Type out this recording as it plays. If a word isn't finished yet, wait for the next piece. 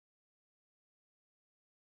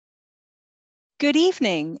Good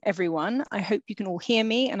evening, everyone. I hope you can all hear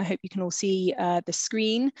me and I hope you can all see the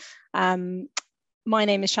screen. My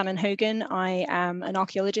name is Shannon Hogan. I am an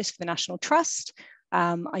archaeologist for the National Trust.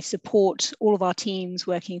 I support all of our teams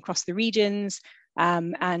working across the regions,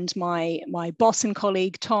 and my boss and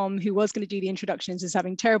colleague, Tom, who was going to do the introductions, is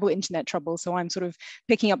having terrible internet trouble. So I'm sort of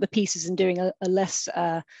picking up the pieces and doing a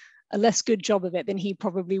less good job of it than he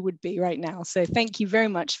probably would be right now. So thank you very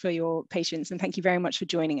much for your patience and thank you very much for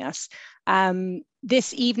joining us.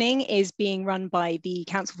 This evening is being run by the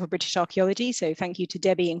Council for British Archaeology. So thank you to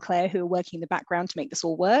Debbie and Claire who are working in the background to make this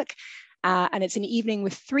all work. And it's an evening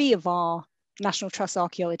with 3 of our National Trust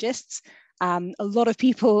archaeologists. A lot of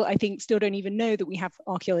people, I think, still don't even know that we have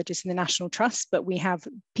archaeologists in the National Trust, but we have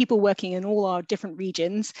people working in all our different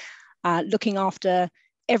regions, looking after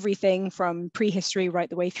everything from prehistory right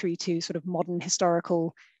the way through to sort of modern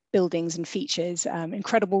historical buildings and features.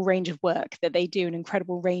 Incredible range of work that they do, an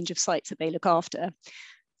incredible range of sites that they look after.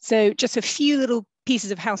 So just a few little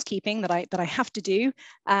pieces of housekeeping that I have to do.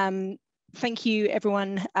 Thank you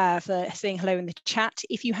everyone for saying hello in the chat.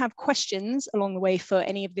 If you have questions along the way for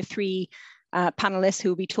any of the 3 panelists who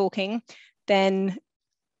will be talking, then,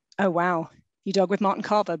 oh wow, you dog with Martin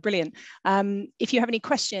Carver, brilliant. If you have any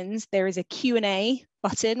questions, there is a Q&A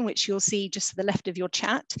button, which you'll see just to the left of your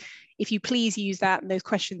chat. If you please use that, and those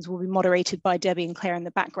questions will be moderated by Debbie and Claire in the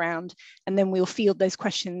background, and then we'll field those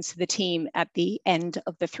questions to the team at the end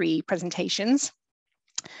of the 3 presentations.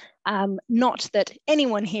 Not that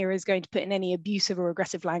anyone here is going to put in any abusive or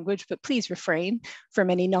aggressive language, but please refrain from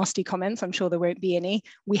any nasty comments. I'm sure there won't be any.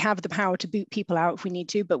 We have the power to boot people out if we need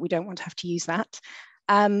to, but we don't want to have to use that.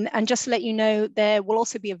 And just to let you know, there will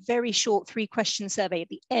also be a very short 3-question survey at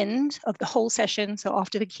the end of the whole session. So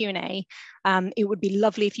after the Q&A, it would be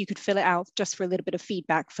lovely if you could fill it out just for a little bit of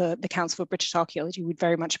feedback for the Council for British Archaeology. We'd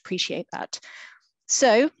very much appreciate that.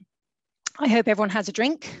 So I hope everyone has a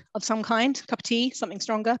drink of some kind, a cup of tea, something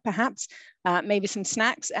stronger, perhaps, maybe some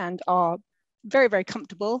snacks, and are very, very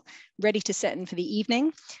comfortable, ready to set in for the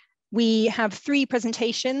evening. We have 3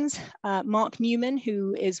 presentations. Mark Newman,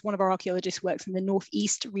 who is one of our archaeologists, works in the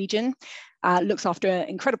Northeast region, looks after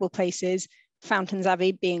incredible places, Fountains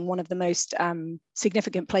Abbey being one of the most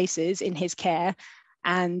significant places in his care,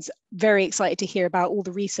 and very excited to hear about all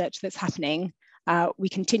the research that's happening. We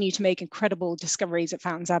continue to make incredible discoveries at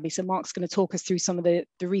Fountains Abbey. So Mark's going to talk us through some of the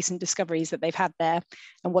recent discoveries that they've had there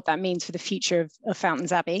and what that means for the future of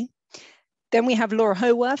Fountains Abbey. Then we have Laura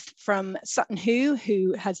Howarth from Sutton,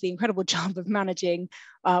 who has the incredible job of managing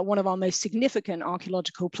one of our most significant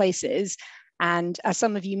archaeological places. And as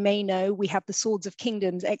some of you may know, we have the Swords of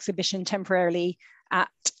Kingdoms exhibition temporarily at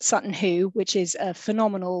Sutton, which is a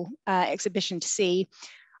phenomenal exhibition to see.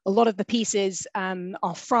 A lot of the pieces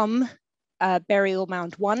are from Burial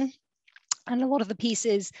Mound 1. And a lot of the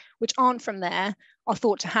pieces which aren't from there are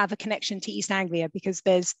thought to have a connection to East Anglia, because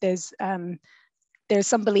there's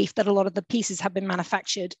some belief that a lot of the pieces have been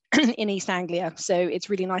manufactured in East Anglia. So it's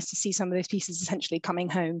really nice to see some of those pieces essentially coming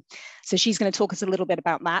home. So she's going to talk us a little bit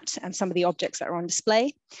about that and some of the objects that are on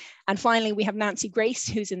display. And finally, we have Nancy Grace,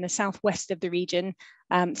 who's in the southwest of the region,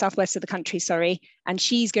 southwest of the country, sorry. And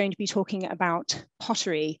she's going to be talking about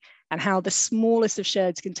pottery and how the smallest of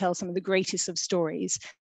sherds can tell some of the greatest of stories.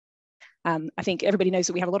 I think everybody knows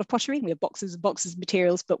that we have a lot of pottery. We have boxes and boxes of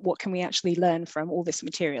materials, but what can we actually learn from all this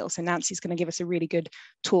material? So Nancy's going to give us a really good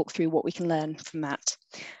talk through what we can learn from that.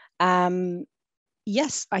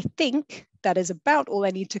 Yes, I think that is about all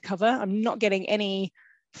I need to cover. I'm not getting any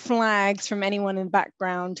flags from anyone in the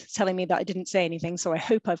background telling me that I didn't say anything, so I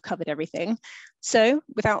hope I've covered everything. So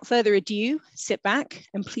without further ado, sit back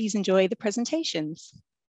and please enjoy the presentations.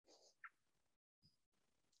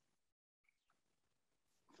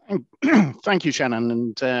 Thank you, Shannon,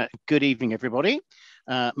 and good evening, everybody.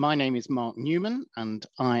 My name is Mark Newman, and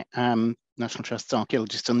I am National Trust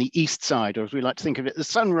Archaeologist on the east side, or as we like to think of it, the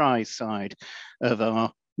sunrise side of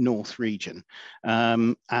our North region.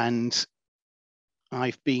 And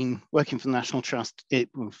I've been working for the National Trust. It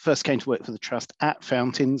first came to work for the Trust at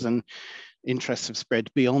Fountains, and interests have spread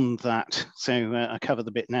beyond that. So I cover the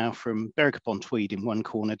bit now from Berwick-upon-Tweed in one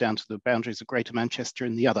corner down to the boundaries of Greater Manchester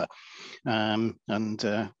in the other.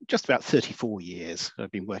 Just about 34 years I've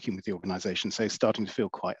been working with the organisation, so starting to feel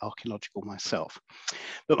quite archaeological myself.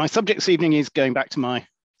 But my subject this evening is going back to my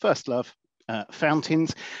first love,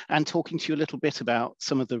 Fountains, and talking to you a little bit about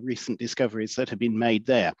some of the recent discoveries that have been made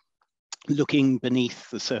there, looking beneath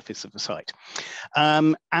the surface of the site.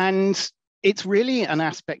 And It's really an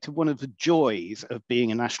aspect of one of the joys of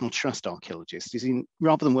being a National Trust archaeologist, is in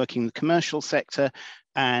rather than working in the commercial sector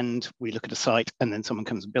and we look at a site and then someone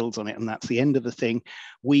comes and builds on it and that's the end of the thing,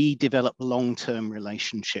 we develop long-term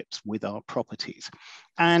relationships with our properties.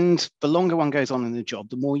 And the longer one goes on in the job,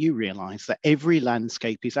 the more you realize that every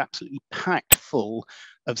landscape is absolutely packed full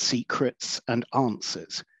of secrets and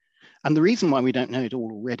answers. And the reason why we don't know it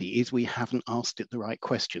all already is we haven't asked it the right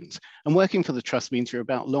questions. And working for the Trust means you're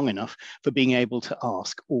about long enough for being able to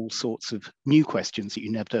ask all sorts of new questions that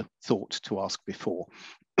you never thought to ask before.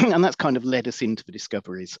 And that's kind of led us into the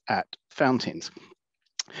discoveries at Fountains.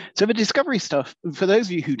 So the discovery stuff, for those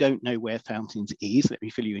of you who don't know where Fountains is, let me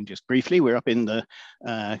fill you in just briefly. We're up in the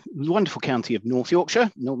wonderful county of North Yorkshire,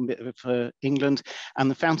 northern bit of England, and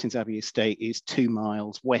the Fountains Abbey estate is 2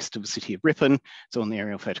 miles west of the city of Ripon. So on the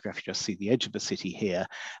aerial photograph, you just see the edge of the city here.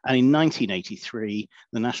 And in 1983,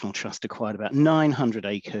 the National Trust acquired about 900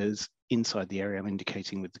 acres inside the area I'm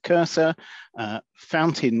indicating with the cursor.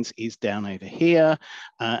 Fountains is down over here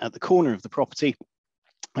at the corner of the property.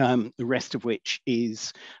 The rest of which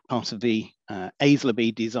is part of the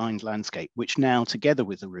Aislabie designed landscape, which now, together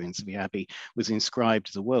with the ruins of the Abbey, was inscribed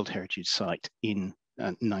as a World Heritage Site in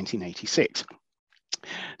 1986.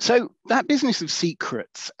 So that business of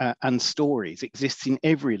secrets and stories exists in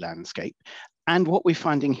every landscape. And what we're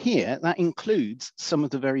finding here, that includes some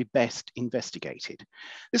of the very best investigated.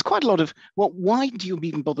 There's quite a lot of, well, why do you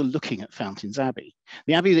even bother looking at Fountains Abbey?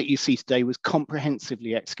 The Abbey that you see today was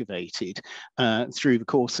comprehensively excavated through the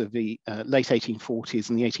course of the late 1840s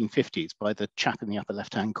and the 1850s by the chap in the upper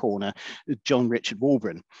left-hand corner, John Richard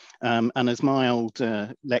Walbran. And as my old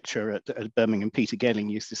lecturer at Birmingham, Peter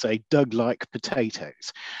Gelling, used to say, dug like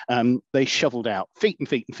potatoes. They shoveled out feet and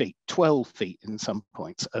feet and feet, 12 feet in some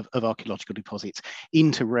points of archaeological deposits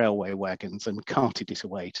into railway wagons and carted it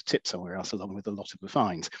away to tip somewhere else along with a lot of the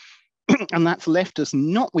finds. And that's left us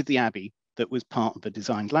not with the Abbey that was part of the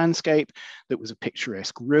designed landscape, that was a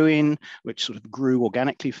picturesque ruin, which sort of grew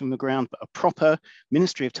organically from the ground, but a proper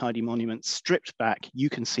Ministry of Tidy Monuments, stripped back. You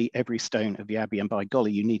can see every stone of the Abbey, and by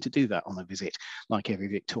golly, you need to do that on a visit, like every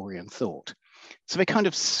Victorian thought. So they kind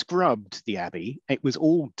of scrubbed the Abbey. It was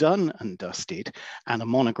all done and dusted, and a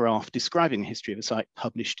monograph describing the history of the site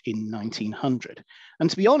published in 1900. And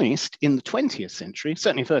to be honest, in the 20th century,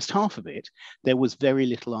 certainly the first half of it, there was very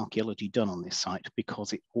little archaeology done on this site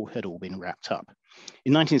because it had all been wrapped up.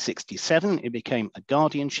 In 1967, it became a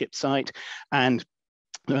guardianship site, and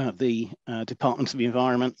the Department of the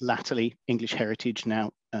Environment, latterly English Heritage,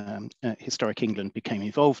 now Historic England, became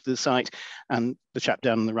involved with the site. And the chap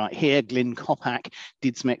down on the right here, Glyn Kopak,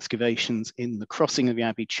 did some excavations in the crossing of the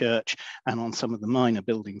Abbey Church and on some of the minor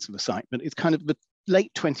buildings of the site. But it's kind of the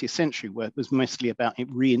late 20th century where it was mostly about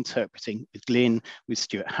reinterpreting, with Glyn, with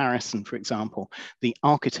Stuart Harrison, for example, the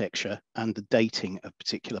architecture and the dating of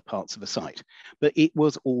particular parts of the site. But it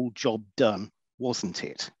was all job done, wasn't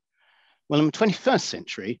it? Well, in the 21st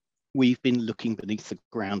century, we've been looking beneath the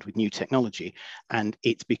ground with new technology, and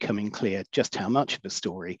it's becoming clear just how much of the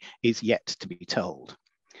story is yet to be told.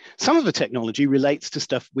 Some of the technology relates to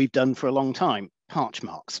stuff we've done for a long time. Parch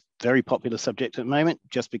marks, very popular subject at the moment,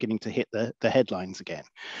 just beginning to hit the headlines again.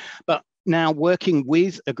 But now working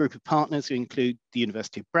with a group of partners who include the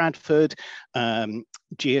University of Bradford,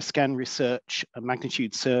 Geoscan Research,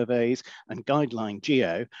 magnitude surveys, and Guideline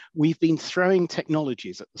Geo, we've been throwing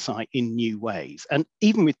technologies at the site in new ways. And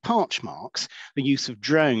even with parch marks, the use of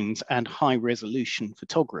drones and high resolution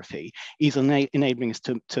photography is enabling us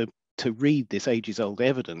to read this ages-old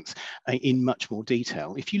evidence in much more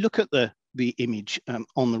detail. If you look at the image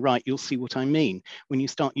on the right, you'll see what I mean. When you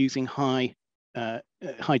start using high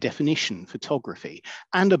definition photography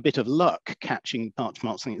and a bit of luck catching parch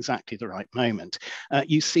marks in exactly the right moment,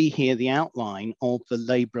 you see here the outline of the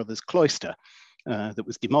Lay Brothers cloister that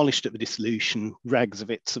was demolished at the dissolution. Rags of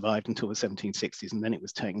it survived until the 1760s, and then it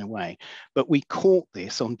was taken away. But we caught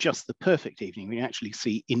this on just the perfect evening. We actually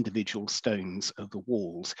see individual stones of the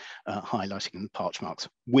walls highlighting the parch marks,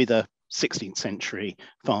 with a 16th century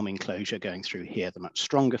farm enclosure going through here, the much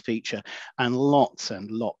stronger feature, and lots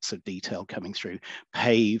of detail coming through,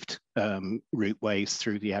 paved routeways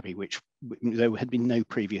through the Abbey, which there had been no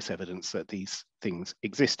previous evidence that these things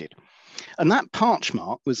existed. And that parch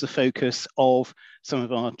mark was the focus of some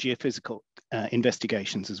of our geophysical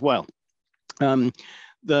investigations as well.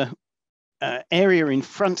 The area in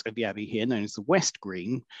front of the Abbey here, known as the West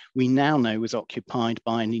Green, we now know was occupied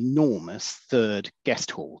by an enormous third guest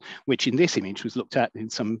hall, which in this image was looked at in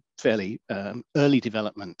some fairly early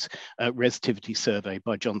development resistivity survey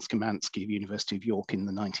by John Skamanski of the University of York in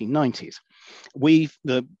the 1990s.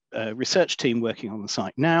 The research team working on the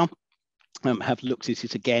site now have looked at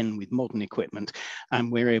it again with modern equipment,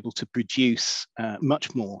 and we're able to produce a much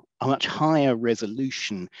higher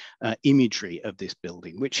resolution imagery of this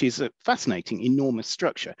building, which is a fascinating, enormous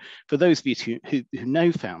structure. For those of you who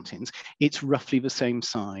know Fountains, it's roughly the same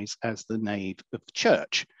size as the nave of the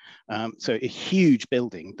church. So a huge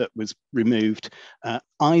building that was removed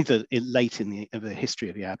either late in the history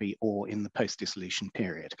of the Abbey or in the post-dissolution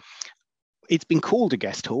period. It's been called a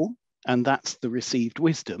guest hall, and that's the received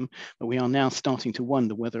wisdom, but we are now starting to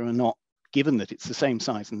wonder whether or not, given that it's the same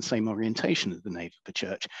size and the same orientation as the nave of the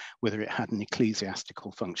church, whether it had an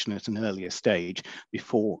ecclesiastical function at an earlier stage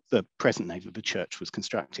before the present nave of the church was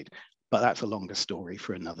constructed. But that's a longer story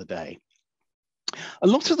for another day. A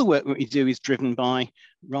lot of the work that we do is driven by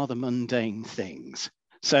rather mundane things.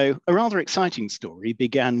 So a rather exciting story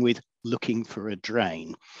began with looking for a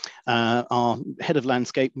drain. Our head of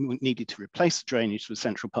landscape needed to replace the drainage to the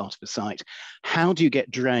central part of the site. How do you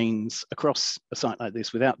get drains across a site like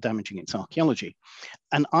this without damaging its archaeology?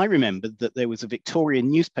 And I remembered that there was a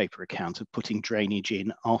Victorian newspaper account of putting drainage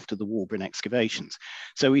in after the Warburton excavations.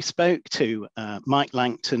 So we spoke to Mike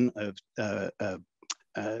Langton of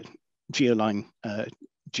Geoline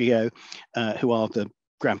Geo, who are the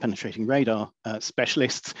ground penetrating radar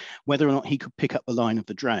specialists, whether or not he could pick up the line of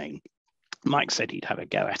the drain. Mike said he'd have a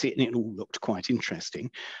go at it, and it all looked quite interesting.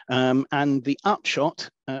 And the upshot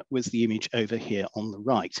was the image over here on the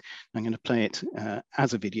right. I'm going to play it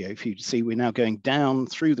as a video for you to see. We're now going down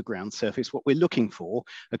through the ground surface. What we're looking for,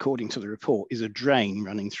 according to the report, is a drain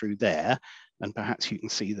running through there. And perhaps you can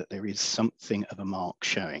see that there is something of a mark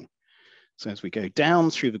showing. So as we go down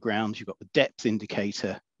through the ground, you've got the depth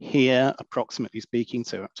indicator here, approximately speaking,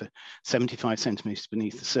 so up to 75 centimeters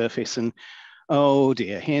beneath the surface. And oh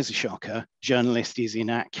dear, here's a shocker. Journalist is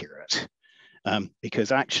inaccurate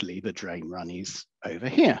because actually the drain run is over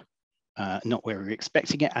here, not where we were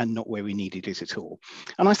expecting it and not where we needed it at all.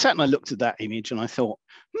 And I sat and I looked at that image and I thought,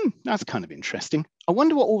 that's kind of interesting. I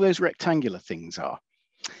wonder what all those rectangular things are.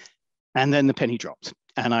 And then the penny dropped.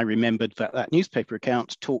 And I remembered that that newspaper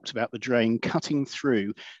account talked about the drain cutting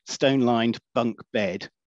through stone-lined bunk bed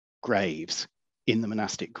graves in the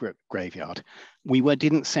monastic graveyard. We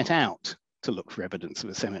didn't set out to look for evidence of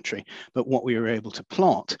a cemetery, but what we were able to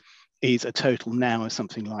plot is a total now of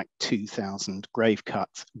something like 2,000 grave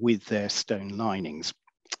cuts with their stone linings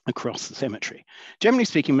across the cemetery. Generally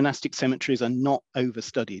speaking, monastic cemeteries are not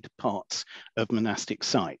overstudied parts of monastic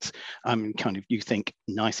sites. You think,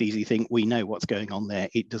 nice, easy thing, we know what's going on there,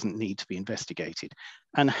 it doesn't need to be investigated.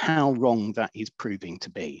 And how wrong that is proving to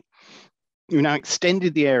be. We've now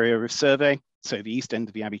extended the area of survey, so the east end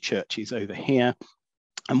of the Abbey church is over here.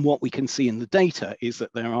 And what we can see in the data is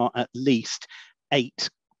that there are at least 8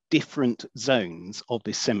 different zones of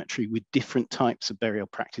this cemetery with different types of burial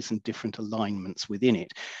practice and different alignments within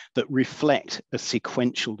it that reflect a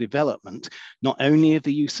sequential development, not only of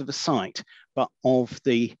the use of a site, but of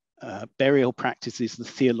the burial practices, the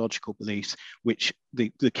theological beliefs, which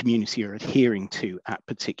the community are adhering to at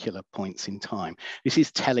particular points in time. This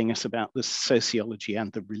is telling us about the sociology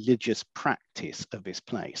and the religious practice of this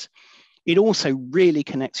place. It also really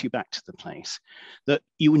connects you back to the place that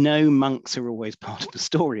monks are always part of the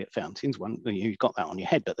story at Fountains. You've got that on your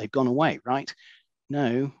head, but they've gone away, right?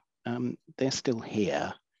 No, they're still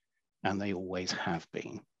here and they always have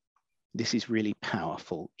been. This is really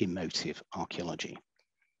powerful, emotive archaeology.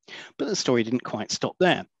 But the story didn't quite stop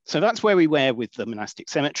there. So that's where we were with the monastic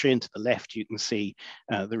cemetery, and to the left you can see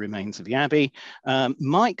the remains of the Abbey.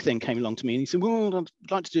 Mike then came along to me and he said, well,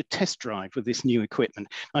 I'd like to do a test drive with this new equipment.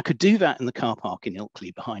 I could do that in the car park in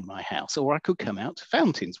Ilkley behind my house, or I could come out to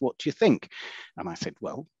Fountains. What do you think? And I said,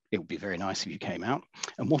 well, it would be very nice if you came out.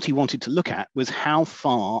 And what he wanted to look at was how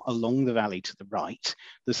far along the valley to the right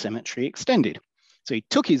the cemetery extended. So he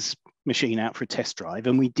took his machine out for a test drive,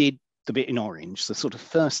 and we did the bit in orange, the sort of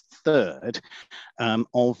first third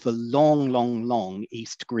of the long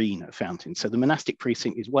east green at Fountains. So the monastic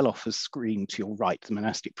precinct is well off the screen to your right, the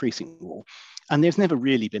monastic precinct wall. And there's never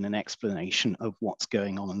really been an explanation of what's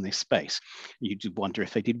going on in this space. You do wonder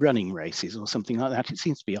if they did running races or something like that. It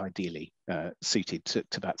seems to be ideally suited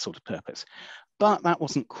to that sort of purpose. But that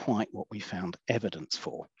wasn't quite what we found evidence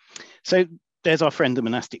for. So there's our friend, the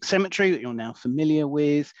monastic cemetery, that you're now familiar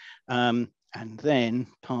with. And then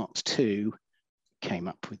part 2 came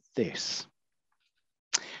up with this.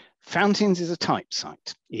 Fountains is a type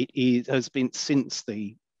site. Has been since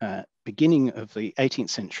the beginning of the 18th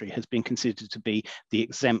century, has been considered to be the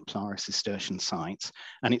exemplar of Cistercian sites.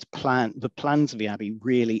 And the plans of the Abbey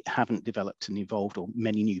really haven't developed and evolved, or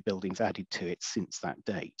many new buildings added to it since that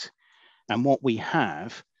date. And what we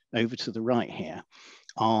have over to the right here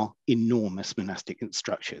are enormous monastic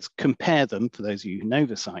structures. Compare them, for those of you who know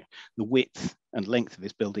the site, the width and length of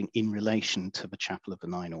this building in relation to the Chapel of the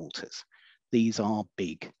Nine Altars. These are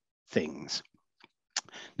big things.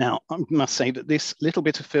 Now, I must say that this little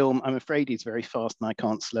bit of film, I'm afraid, is very fast and I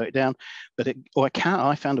can't slow it down, but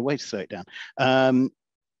I found a way to slow it down.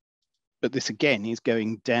 But this again is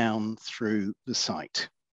going down through the site,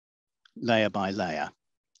 layer by layer.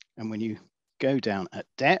 And when you go down at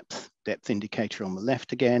depth indicator on the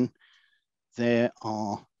left again, there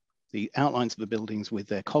are the outlines of the buildings with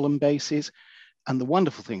their column bases. And the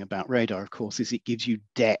wonderful thing about radar, of course, is it gives you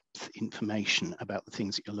depth information about the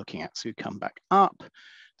things that you're looking at. So you come back up,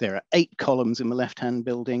 there are 8 columns in the left-hand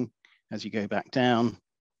building. As you go back down,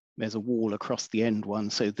 there's a wall across the end one.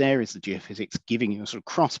 So there is the geophysics giving you a sort of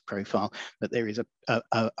cross profile that there is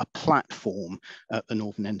a platform at the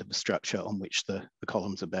northern end of the structure on which the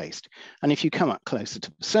columns are based. And if you come up closer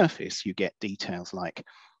to the surface, you get details like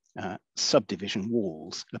subdivision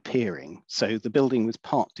walls appearing. So the building was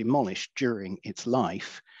part demolished during its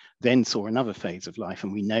life, then saw another phase of life.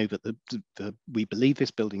 And we know that we believe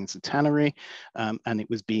this building is a tannery, and it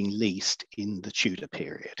was being leased in the Tudor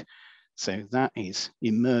period. So that is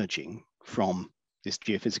emerging from this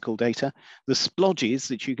geophysical data. The splodges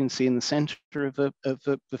that you can see in the center of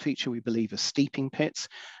the feature, we believe, are steeping pits,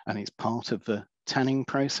 and it's part of the tanning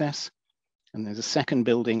process. And there's a second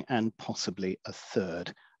building and possibly a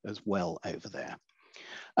third as well over there.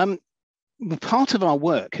 Part of our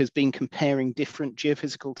work has been comparing different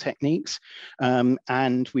geophysical techniques,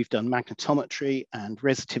 and we've done magnetometry and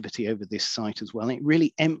resistivity over this site as well. And it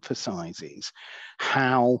really emphasizes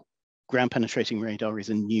how ground penetrating radar is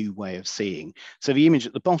a new way of seeing. So the image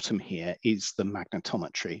at the bottom here is the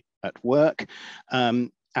magnetometry at work.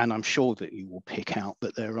 And I'm sure that you will pick out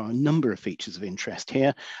that there are a number of features of interest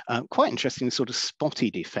here. Quite interesting, the sort of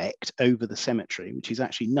spotted effect over the cemetery, which is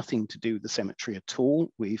actually nothing to do with the cemetery at all.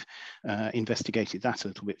 We've investigated that a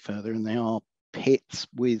little bit further, and they are pits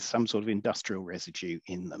with some sort of industrial residue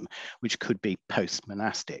in them, which could be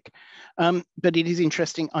post-monastic. But it is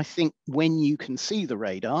interesting, I think, when you can see the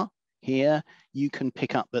radar here, you can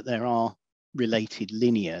pick up that there are related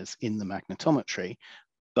linears in the magnetometry,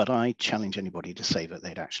 but I challenge anybody to say that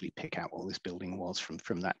they'd actually pick out what this building was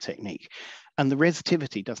from that technique. And the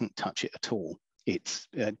resistivity doesn't touch it at all. It's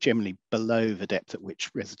generally below the depth at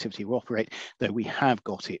which resistivity will operate, though we have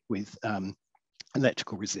got it with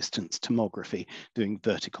electrical resistance tomography doing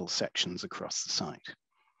vertical sections across the site.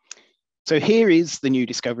 So here is the new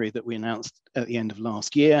discovery that we announced at the end of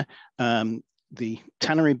last year. The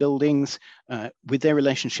tannery buildings with their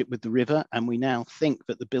relationship with the river, and we now think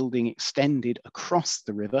that the building extended across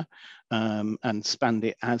the river and spanned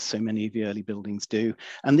it as so many of the early buildings do.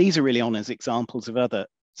 And these are really on as examples of other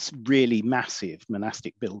really massive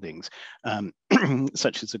monastic buildings,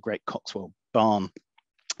 such as the Great Cotswold Barn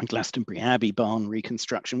and Glastonbury Abbey barn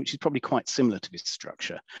reconstruction, which is probably quite similar to this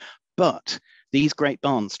structure. But these great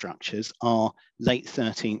barn structures are late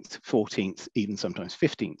 13th, 14th, even sometimes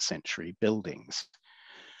 15th century buildings.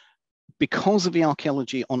 Because of the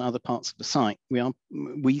archaeology on other parts of the site,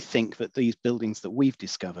 we think that these buildings that we've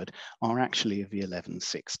discovered are actually of the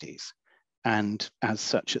 1160s. And as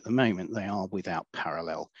such, at the moment, they are without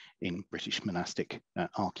parallel in British monastic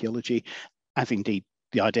archaeology, as indeed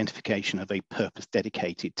the identification of a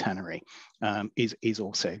purpose-dedicated tannery is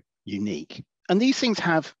also unique. And these things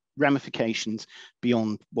have ramifications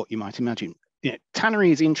beyond what you might imagine. You know,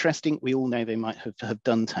 tannery is interesting. We all know they might have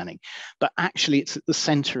done tanning, but actually it's at the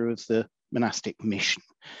center of the monastic mission.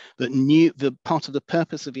 The part of the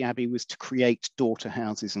purpose of the Abbey was to create daughter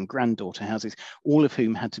houses and granddaughter houses, all of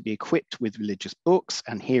whom had to be equipped with religious books.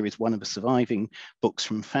 And here is one of the surviving books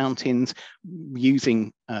from fountains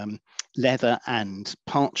using leather and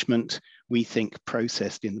parchment, we think,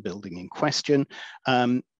 processed in the building in question.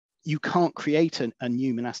 You can't create a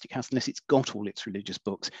new monastic house unless it's got all its religious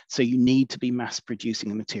books. So you need to be mass producing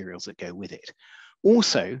the materials that go with it.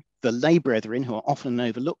 Also, the lay brethren, who are often an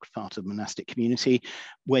overlooked part of the monastic community,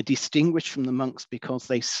 were distinguished from the monks because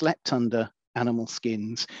they slept under animal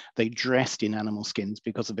skins. They dressed in animal skins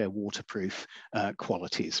because of their waterproof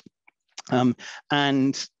qualities.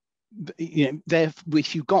 And you know,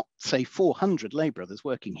 if you've got, say, 400 lay brothers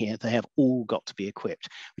working here, they have all got to be equipped,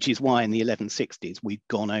 which is why in the 1160s we've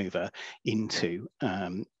gone over into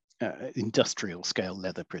industrial scale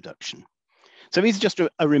leather production. So these are just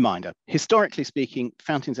a reminder. Historically speaking,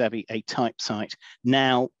 Fountains Abbey, a type site.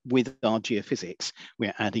 Now with our geophysics,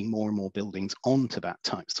 we're adding more and more buildings onto that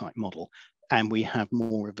type site model, and we have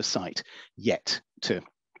more of the site yet to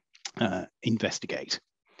investigate.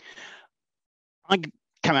 I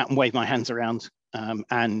come out and wave my hands around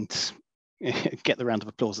and get the round of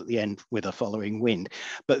applause at the end with a following wind.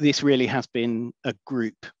 But this really has been a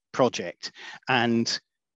group project, and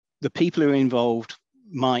the people who are involved,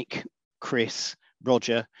 Mike, Chris,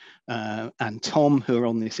 Roger, and Tom, who are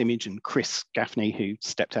on this image, and Chris Gaffney, who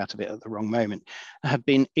stepped out of it at the wrong moment, have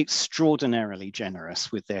been extraordinarily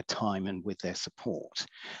generous with their time and with their support,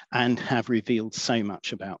 and have revealed so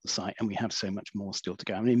much about the site, and we have so much more still to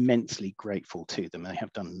go. I'm immensely grateful to them. They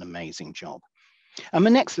have done an amazing job. And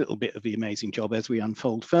the next little bit of the amazing job as we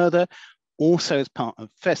unfold further, also as part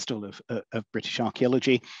of Festival of British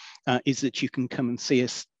Archaeology, is that you can come and see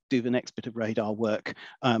us do the next bit of radar work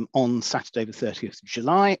on Saturday the 30th of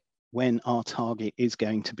July, when our target is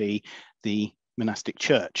going to be the monastic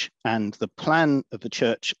church. And the plan of the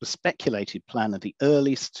church, the speculated plan of the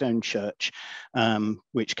early stone church,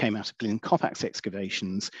 which came out of Glyn Coppach's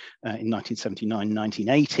excavations in 1979,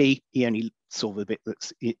 1980. He only saw the bit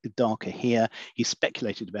that's darker here. He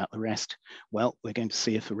speculated about the rest. Well, we're going to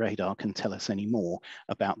see if the radar can tell us any more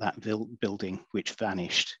about that building, which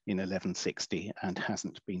vanished in 1160 and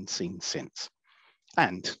hasn't been seen since.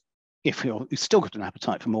 And if you've still got an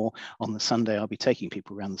appetite for more, on the Sunday, I'll be taking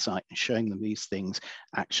people around the site and showing them these things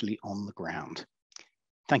actually on the ground.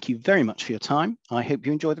 Thank you very much for your time. I hope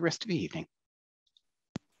you enjoy the rest of the evening.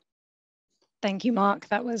 Thank you, Mark.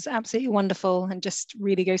 That was absolutely wonderful, and just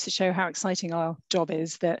really goes to show how exciting our job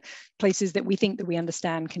is, that places that we think that we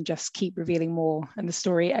understand can just keep revealing more, and the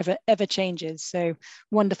story ever changes. So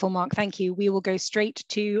wonderful, Mark. Thank you. We will go straight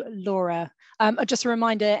to Laura. Just a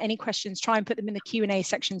reminder, any questions, try and put them in the Q&A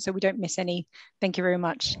section so we don't miss any. Thank you very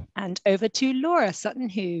much. And over to Laura Sutton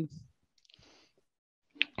Who.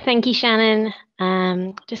 Thank you, Shannon.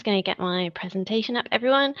 Just going to get my presentation up,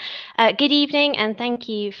 everyone. Good evening, and thank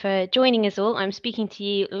you for joining us all. I'm speaking to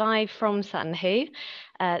you live from Sutton Who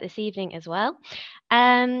this evening as well.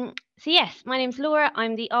 So yes, my name's Laura.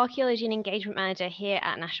 I'm the Archaeology and Engagement Manager here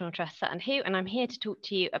at National Trust Sutton Who, and I'm here to talk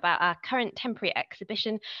to you about our current temporary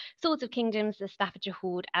exhibition, Swords of Kingdoms, the Staffordshire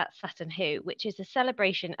Hoard at Sutton Who, which is a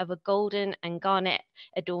celebration of a golden and garnet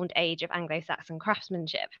adorned age of Anglo-Saxon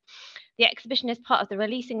craftsmanship. The exhibition is part of the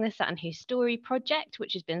Releasing the Sutton Who Story project,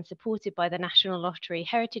 which has been supported by the National Lottery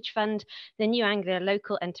Heritage Fund, the New Anglia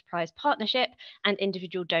Local Enterprise Partnership, and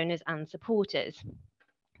individual donors and supporters.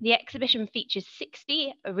 The exhibition features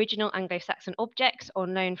 60 original Anglo-Saxon objects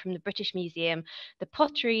on loan from the British Museum, the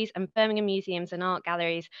Potteries and Birmingham Museums and Art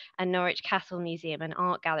Galleries, and Norwich Castle Museum and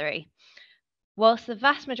Art Gallery. Whilst the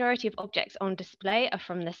vast majority of objects on display are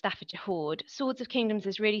from the Staffordshire Hoard, Swords of Kingdoms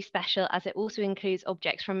is really special as it also includes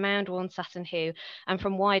objects from Mound 1 Sutton Who and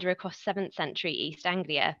from wider across 7th century East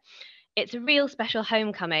Anglia. It's a real special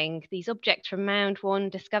homecoming. These objects from Mound 1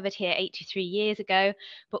 discovered here 83 years ago,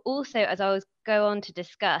 but also, as I will go on to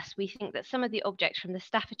discuss, we think that some of the objects from the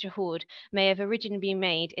Staffordshire Hoard may have originally been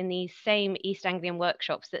made in these same East Anglian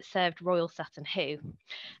workshops that served Royal Sutton Who.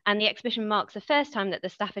 And the exhibition marks the first time that the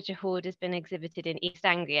Staffordshire Hoard has been exhibited in East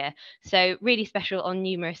Anglia, so really special on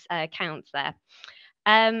numerous counts there.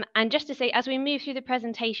 And just to say, as we move through the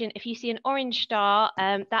presentation, if you see an orange star,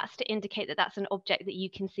 that's to indicate that that's an object that you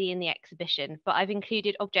can see in the exhibition. But I've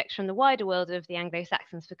included objects from the wider world of the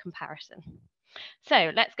Anglo-Saxons for comparison.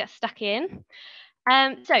 So let's get stuck in.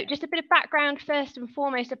 So just a bit of background first and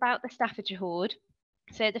foremost about the Staffordshire Hoard.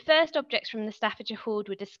 So the first objects from the Staffordshire Hoard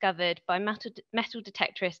were discovered by metal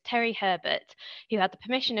detectorist Terry Herbert, who had the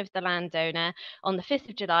permission of the landowner on the 5th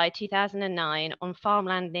of July 2009 on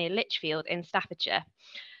farmland near Lichfield in Staffordshire.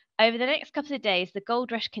 Over the next couple of days, the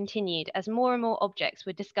gold rush continued as more and more objects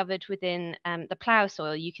were discovered within the plough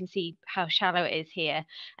soil. You can see how shallow it is here.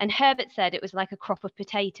 And Herbert said it was like a crop of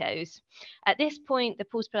potatoes. At this point, the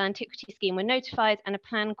Portable Antiquity Scheme were notified and a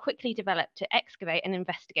plan quickly developed to excavate and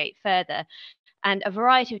investigate further. And a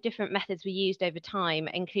variety of different methods were used over time,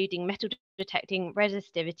 including metal detecting,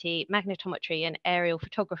 resistivity, magnetometry, and aerial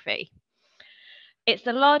photography. It's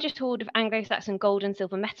the largest hoard of Anglo-Saxon gold and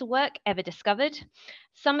silver metalwork ever discovered.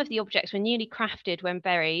 Some of the objects were newly crafted when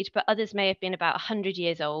buried, but others may have been about 100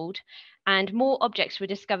 years old. And more objects were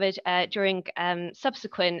discovered during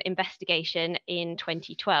subsequent investigation in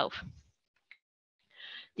 2012.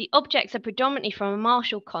 The objects are predominantly from a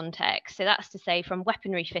martial context, so that's to say from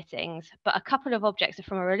weaponry fittings, but a couple of objects are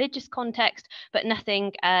from a religious context, but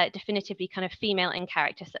nothing definitively kind of female in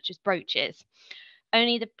character, such as brooches.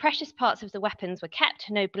 Only the precious parts of the weapons were kept,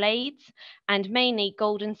 no blades, and mainly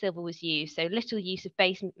gold and silver was used, so little use of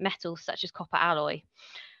base metals such as copper alloy.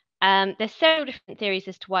 There's several different theories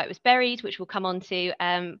as to why it was buried, which we'll come on to,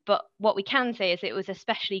 but what we can say is it was a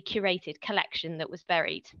specially curated collection that was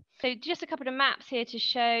buried. So just a couple of maps here to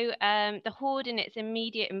show the Hoard and its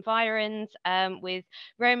immediate environs, with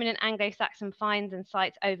Roman and Anglo-Saxon finds and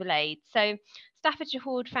sites overlaid. So Staffordshire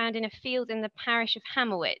Hoard found in a field in the parish of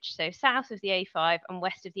Hammerwich, so south of the A5 and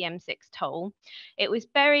west of the M6 toll. It was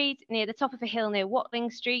buried near the top of a hill near Watling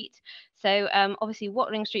Street. So obviously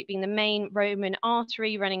Watling Street being the main Roman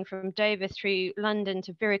artery running from Dover through London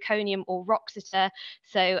to Viriconium or Wroxeter,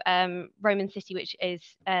 so Roman city, which is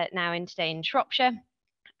now today in Shropshire.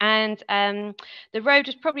 And the road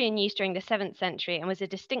was probably in use during the 7th century and was a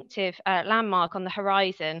distinctive landmark on the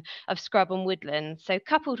horizon of scrub and woodland. So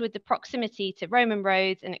coupled with the proximity to Roman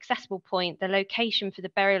roads and accessible point, the location for the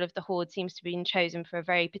burial of the Hoard seems to have been chosen for a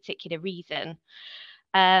very particular reason.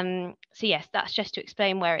 So yes, that's just to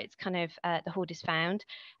explain where it's kind of the Hoard is found.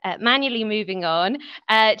 Manually moving on,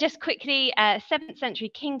 just quickly, 7th century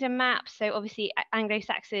kingdom map. So obviously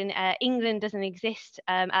Anglo-Saxon England doesn't exist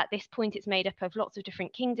at this point. It's made up of lots of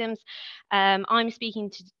different kingdoms. I'm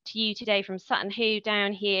speaking to you today from Sutton Hoo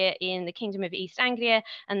down here in the Kingdom of East Anglia,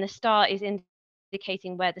 and the star is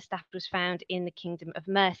indicating where the staff was found in the Kingdom of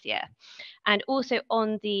Mercia. And also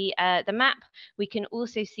on the map, we can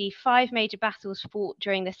also see 5 major battles fought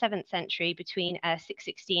during the 7th century between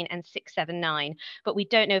 616 and 679, but we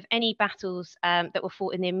don't know of any battles that were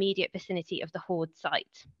fought in the immediate vicinity of the Hoard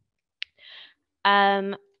site.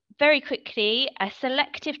 Very quickly, a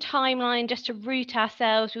selective timeline just to root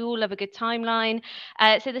ourselves. We all love a good timeline.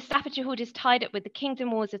 So the Staffordshire Hoard is tied up with the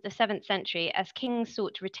kingdom wars of the 7th century as kings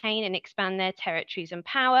sought to retain and expand their territories and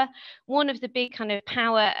power. One of the big kind of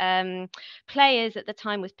power players at the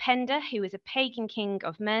time was Penda, who was a pagan king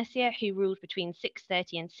of Mercia who ruled between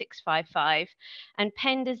 630 and 655. And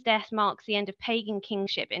Penda's death marks the end of pagan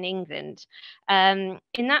kingship in England.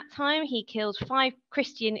 In that time, he killed 5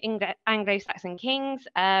 Christian Anglo-Saxon kings.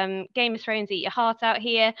 Game of Thrones, eat your heart out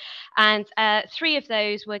here. And 3 of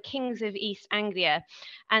those were kings of East Anglia.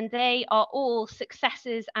 And they are all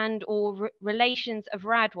successors and or relations of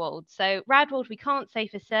Radwold. So Radwold, we can't say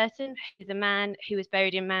for certain who the man who was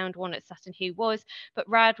buried in Mound 1 at Sutton Hoo was, but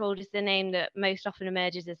Radwold is the name that most often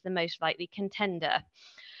emerges as the most likely contender.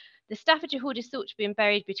 The Staffordshire Hoard is thought to have been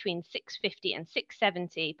buried between 650 and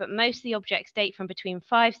 670, but most of the objects date from between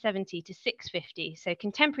 570 to 650, so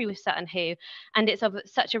contemporary with Sutton Hoo, and it's of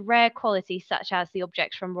such a rare quality such as the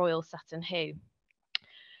objects from Royal Sutton Hoo.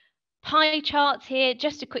 Pie charts here,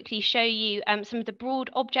 just to quickly show you some of the broad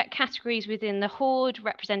object categories within the Hoard,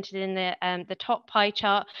 represented in the top pie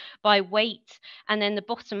chart by weight, and then the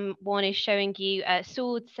bottom one is showing you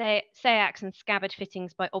swords, sayacs and scabbard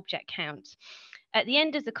fittings by object count. At the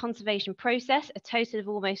end of the conservation process, a total of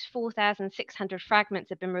almost 4,600 fragments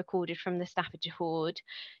have been recorded from the Staffordshire Hoard.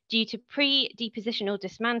 Due to pre-depositional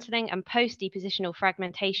dismantling and post-depositional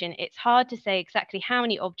fragmentation, it's hard to say exactly how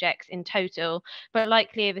many objects in total, but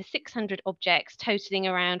likely over 600 objects totaling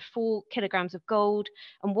around 4 kilograms of gold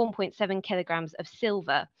and 1.7 kilograms of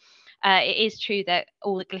silver. It is true that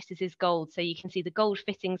all that glitters is gold, so you can see the gold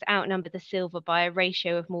fittings outnumber the silver by a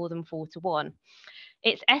ratio of more than 4 to 1.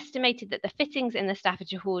 It's estimated that the fittings in the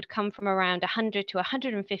Staffordshire Hoard come from around 100 to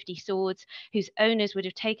 150 swords whose owners would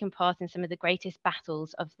have taken part in some of the greatest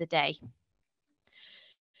battles of the day.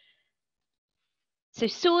 So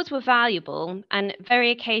swords were valuable and very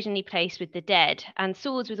occasionally placed with the dead, and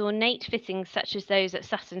swords with ornate fittings such as those at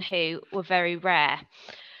Sutton Hoo were very rare.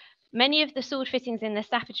 Many of the sword fittings in the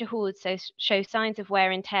Staffordshire Hoard show signs of wear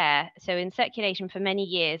and tear, so in circulation for many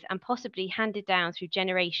years and possibly handed down through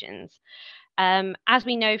generations. As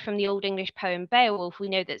we know from the Old English poem Beowulf, we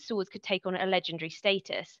know that swords could take on a legendary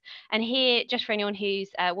status. And here, just for anyone who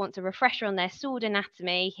wants a refresher on their sword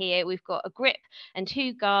anatomy, here we've got a grip and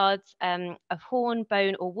 2 guards of horn,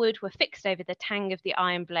 bone or wood were fixed over the tang of the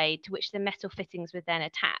iron blade, to which the metal fittings were then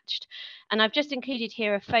attached. And I've just included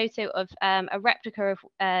here a photo of a replica of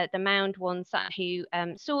the Mound 1 Sutton Hoo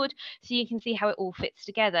sword, so you can see how it all fits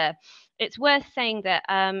together. It's worth saying that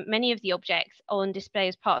many of the objects on display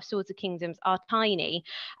as part of Swords of Kingdoms are tiny,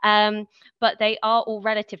 but they are all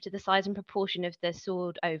relative to the size and proportion of the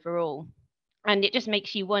sword overall. And it just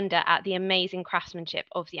makes you wonder at the amazing craftsmanship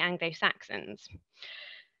of the Anglo-Saxons.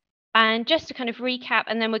 And just to kind of recap,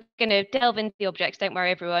 and then we're going to delve into the objects, don't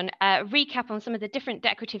worry everyone, recap on some of the different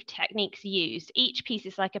decorative techniques used. Each piece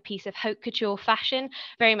is like a piece of haute couture fashion,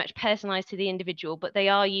 very much personalised to the individual, but they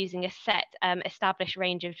are using a set established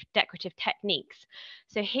range of decorative techniques.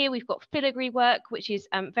 So here we've got filigree work, which is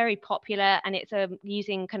very popular, and it's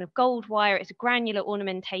using kind of gold wire. It's a granular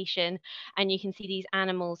ornamentation, and you can see these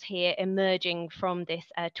animals here emerging from this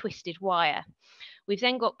twisted wire. We've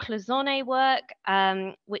then got cloisonne work,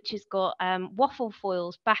 which has got waffle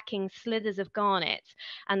foils backing slithers of garnet.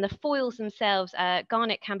 And the foils themselves,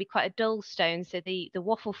 garnet can be quite a dull stone, so the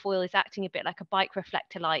waffle foil is acting a bit like a bike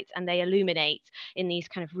reflector light, and they illuminate in these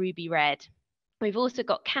kind of ruby red. We've also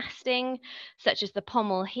got casting, such as the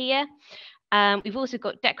pommel here. We've also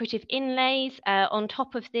got decorative inlays. On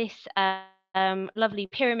top of this lovely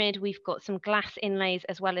pyramid, we've got some glass inlays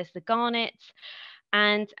as well as the garnets.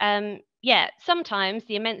 And yeah, sometimes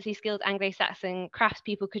the immensely skilled Anglo-Saxon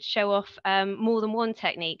craftspeople could show off more than one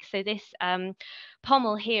technique. So this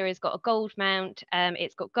pommel here has got a gold mount,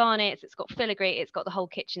 it's got garnets, it's got filigree, it's got the whole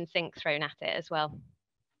kitchen sink thrown at it as well.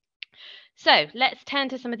 So let's turn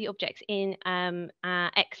to some of the objects in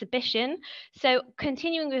our exhibition. So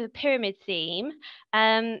continuing with the pyramid theme,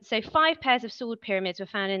 so 5 pairs of sword pyramids were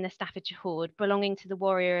found in the Staffordshire Hoard belonging to the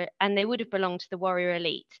warrior, and they would have belonged to the warrior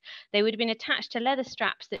elite. They would have been attached to leather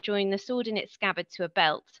straps that joined the sword in its scabbard to a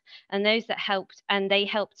belt, and those that helped, and they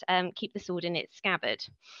helped keep the sword in its scabbard.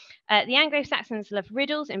 The Anglo-Saxons love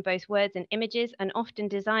riddles in both words and images, and often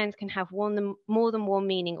designs can have more than one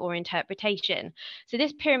meaning or interpretation. So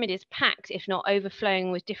this pyramid is packed, if not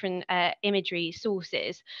overflowing, with different imagery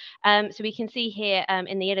sources. So we can see here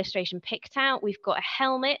in the illustration picked out, we've got a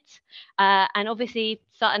helmet, and obviously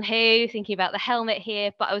Sutton Hoo, thinking about the helmet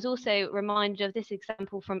here, but I was also reminded of this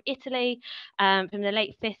example from Italy, from the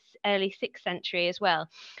late 5th, early 6th century as well.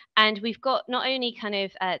 And we've got not only kind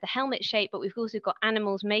of the helmet shape, but we've also got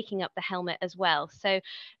animals making up the helmet as well. So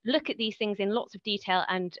look at these things in lots of detail,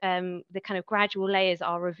 and the kind of gradual layers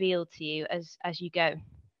are revealed to you as you go.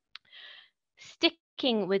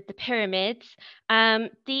 Sticking with the pyramids,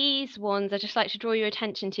 these ones I just like to draw your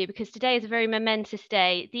attention to, because today is a very momentous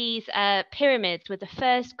day. These pyramids were the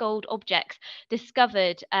first gold objects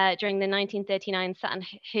discovered during the 1939 Sutton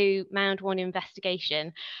Hoo Mound 1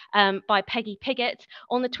 investigation by Peggy Piggott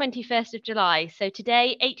on the 21st of July. So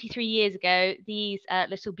today, 83 years ago, these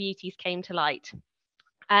little beauties came to light.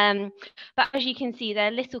 But as you can see, they're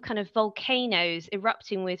little kind of volcanoes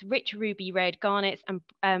erupting with rich ruby red garnets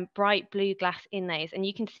and bright blue glass inlays. And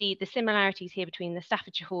you can see the similarities here between the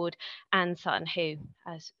Staffordshire Hoard and Sutton Hoo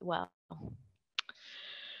as well.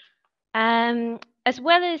 As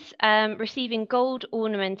well as receiving gold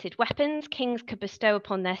ornamented weapons, kings could bestow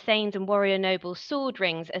upon their thanes and warrior nobles sword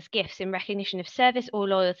rings as gifts in recognition of service or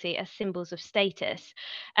loyalty as symbols of status.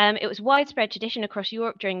 It was widespread tradition across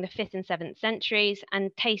Europe during the 5th and 7th centuries,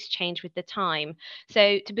 and taste changed with the time.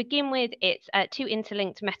 So to begin with, it's 2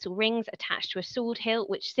 interlinked metal rings attached to a sword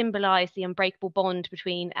hilt, which symbolized the unbreakable bond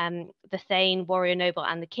between the thane, warrior noble,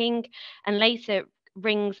 and the king. And later,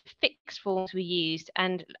 rings fixed forms were used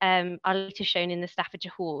and are later shown in the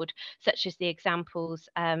Staffordshire Hoard, such as the examples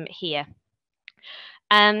here.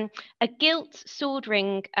 A gilt sword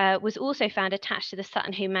ring was also found attached to the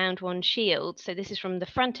Sutton Hoo Mound 1 shield. So this is from the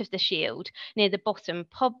front of the shield near the bottom,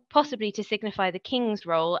 possibly to signify the king's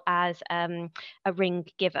role as a ring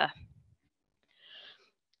giver.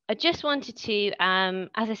 I just wanted to,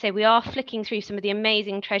 as I say, we are flicking through some of the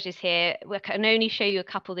amazing treasures here. We can only show you a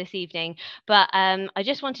couple this evening, but I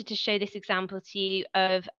just wanted to show this example to you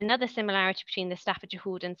of another similarity between the Staffordshire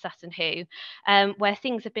Hoard and Sutton Hoo, where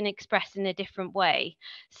things have been expressed in a different way.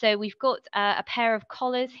 So we've got a pair of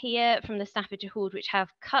collars here from the Staffordshire Hoard, which have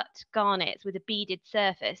cut garnets with a beaded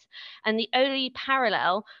surface. And the only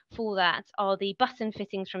parallel for that are the button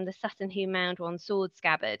fittings from the Sutton Hoo Mound 1 sword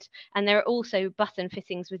scabbard. And there are also button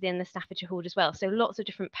fittings within the Staffordshire Hoard as well. So lots of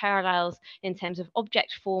different parallels in terms of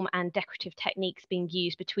object form and decorative techniques being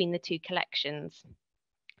used between the 2 collections.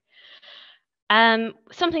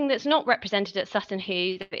 Something that's not represented at Sutton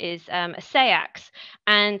Hoo is a seax,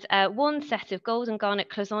 and one set of gold and garnet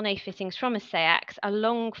cloisonne fittings from a seax, a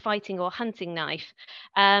long fighting or hunting knife.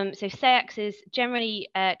 So seax is generally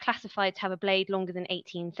classified to have a blade longer than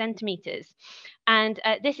 18 centimetres. And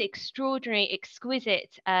this extraordinary,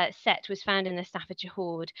 exquisite set was found in the Staffordshire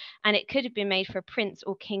Hoard, and it could have been made for a prince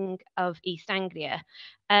or king of East Anglia.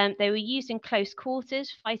 They were used in close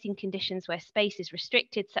quarters, fighting conditions where space is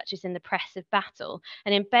restricted, such as in the press of battle.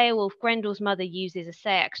 And in Beowulf, Grendel's mother uses a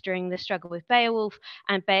seax during the struggle with Beowulf,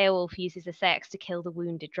 and Beowulf uses a seax to kill the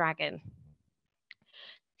wounded dragon.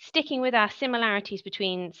 Sticking with our similarities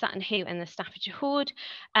between Sutton Hoo and the Staffordshire Hoard,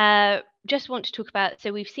 just want to talk about,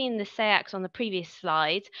 so we've seen the seax on the previous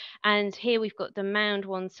slide, and here we've got the Mound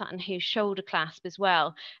 1 Sutton Hoo shoulder clasp as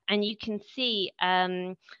well. And you can see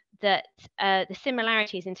that the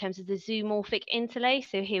similarities in terms of the zoomorphic interlay.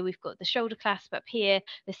 So here we've got the shoulder clasp up here,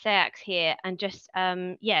 the seax here, and just,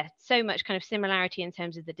 yeah, so much kind of similarity in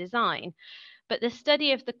terms of the design. but the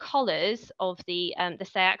study of the collars of the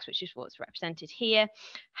saiacs, which is what's represented here,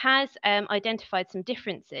 has identified some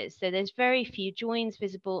differences. So there's very few joins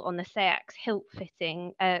visible on the saiacs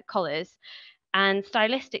hilt-fitting collars, and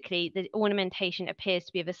stylistically, the ornamentation appears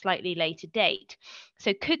to be of a slightly later date.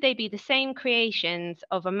 So could they be the same creations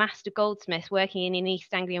of a master goldsmith working in an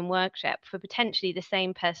East Anglian workshop for potentially the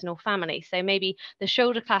same person or family? So maybe the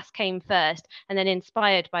shoulder clasp came first, and then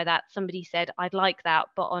inspired by that, somebody said, I'd like that,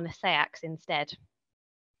 but on a saiacs instead.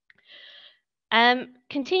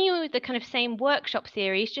 Continuing with the kind of same workshop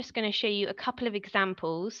series, just going to show you a couple of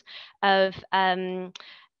examples of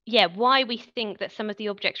why we think that some of the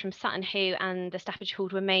objects from Sutton Hoo and the Staffordshire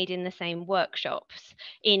Hoard were made in the same workshops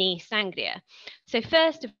in East Anglia. So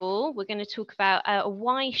first of all, we're going to talk about a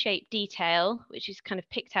Y-shaped detail, which is kind of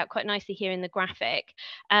picked out quite nicely here in the graphic,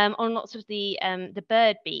 on lots of the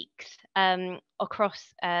bird beaks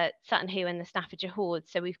across Sutton Hoo and the Staffordshire Hoard.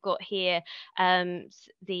 So we've got here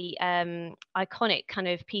the iconic kind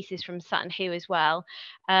of pieces from Sutton Hoo as well.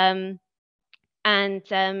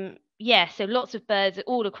 Yeah, so lots of birds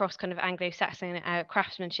all across kind of Anglo-Saxon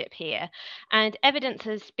craftsmanship here. And evidence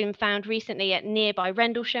has been found recently at nearby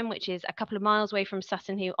Rendlesham, which is a couple of miles away from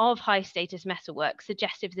Sutton Hoo, of high status metalwork,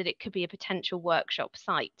 suggestive that it could be a potential workshop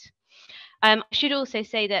site. I should also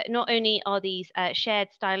say that not only are these shared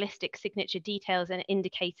stylistic signature details an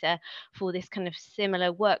indicator for this kind of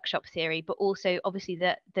similar workshop theory, but also obviously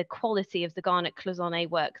the quality of the garnet cloisonné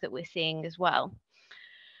work that we're seeing as well.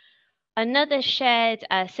 Another shared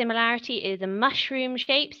similarity is the mushroom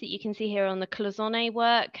shapes that you can see here on the cloisonné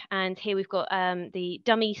work. And here we've got the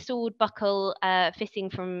dummy sword buckle fitting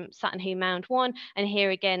from Sutton Hoo Mound 1, and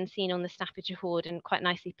here again seen on the Staffordshire Hoard and quite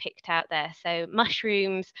nicely picked out there. So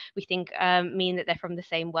mushrooms, we think, mean that they're from the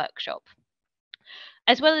same workshop.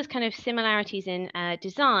 As well as kind of similarities in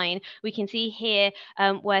design, we can see here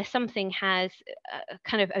where something has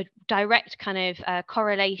kind of a direct kind of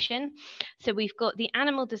correlation. So we've got the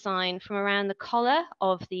animal design from around the collar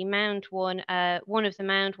of the Mound 1, one of the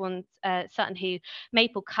Mound 1 Sutton Hoo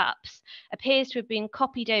maple cups appears to have been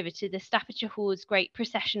copied over to the Staffordshire Hoard's great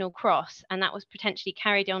processional cross, and that was potentially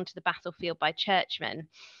carried on to the battlefield by churchmen.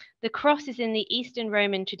 The cross is in the Eastern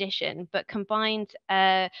Roman tradition, but combines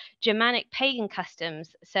Germanic pagan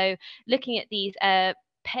customs. So looking at these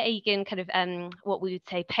pagan kind of what we would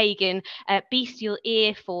say pagan bestial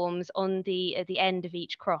ear forms on the end of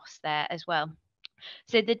each cross there as well.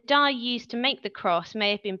 So the dye used to make the cross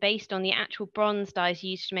may have been based on the actual bronze dyes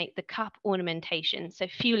used to make the cup ornamentation, so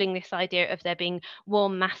fueling this idea of there being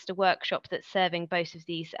one master workshop that's serving both of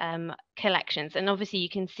these collections. And obviously you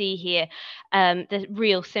can see here the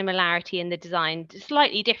real similarity in the design,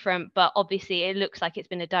 slightly different, but obviously it looks like it's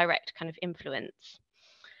been a direct kind of influence.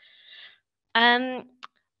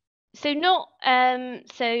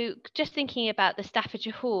 So just thinking about the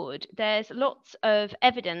Staffordshire Hoard, there's lots of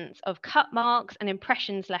evidence of cut marks and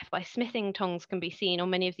impressions left by smithing tongs can be seen on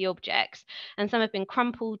many of the objects, and some have been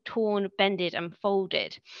crumpled, torn, bended and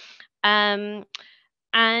folded.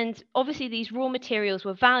 And obviously these raw materials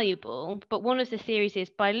were valuable, but one of the theories is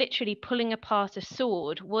by literally pulling apart a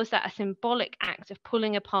sword, was that a symbolic act of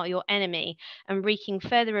pulling apart your enemy and wreaking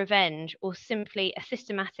further revenge, or simply a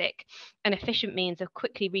systematic and efficient means of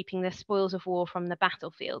quickly reaping the spoils of war from the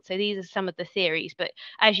battlefield? So these are some of the theories, but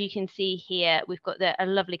as you can see here, we've got a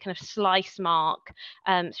lovely kind of slice mark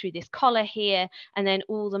through this collar here, and then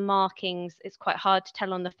all the markings. It's quite hard to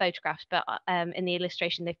tell on the photographs, but in the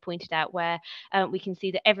illustration they've pointed out where we can see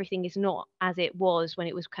that everything is not as it was when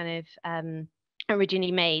it was kind of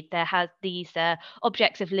originally made. There has these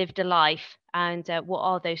objects have lived a life, and what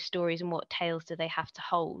are those stories and what tales do they have to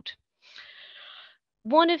hold?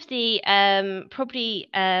 One of the probably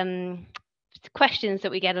questions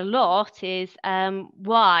that we get a lot is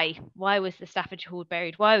why was the Staffordshire Hoard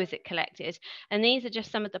buried? Why was it collected? And these are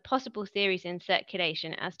just some of the possible theories in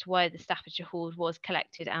circulation as to why the Staffordshire Hoard was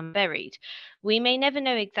collected and buried. We may never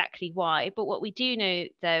know exactly why, but what we do know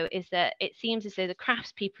though is that it seems as though the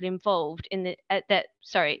craftspeople involved in the that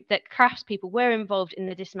craftspeople were involved in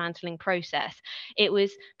the dismantling process. It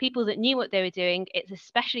was people that knew what they were doing. It's a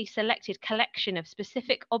specially selected collection of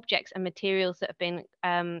specific objects and materials that have been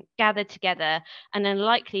gathered together and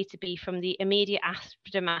unlikely to be from the immediate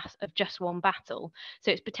aftermath of just one battle.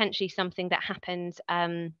 So it's potentially something that happened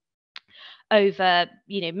over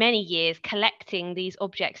many years, collecting these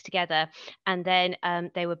objects together, and then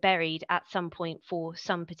they were buried at some point for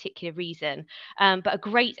some particular reason. But a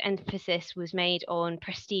great emphasis was made on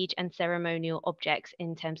prestige and ceremonial objects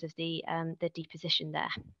in terms of the deposition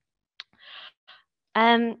there.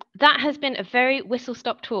 That has been a very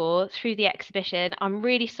whistle-stop tour through the exhibition. I'm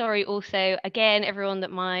really sorry also, again, everyone,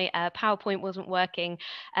 that my PowerPoint wasn't working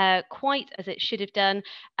quite as it should have done,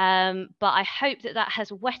 but I hope that that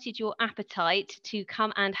has whetted your appetite to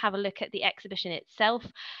come and have a look at the exhibition itself.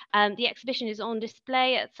 The exhibition is on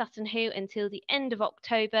display at Sutton Hoo until the end of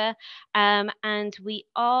October, and we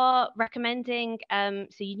are recommending, so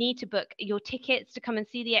you need to book your tickets to come and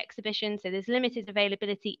see the exhibition, so there's limited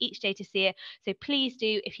availability each day to see it, so please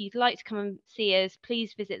do, if you'd like to come and see us,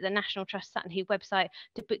 please visit the National Trust Sutton Hoo website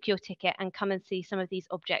to book your ticket and come and see some of these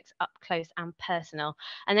objects up close and personal.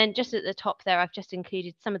 And then just at the top there, I've just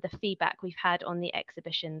included some of the feedback we've had on the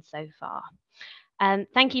exhibition so far.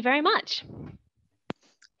 Thank you very much.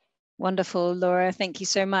 Wonderful, Laura. Thank you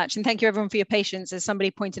so much. And thank you everyone for your patience. As somebody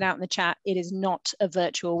pointed out in the chat, it is not a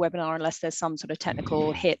virtual webinar unless there's some sort of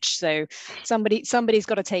technical hitch. So somebody's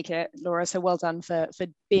got to take it, Laura. So well done for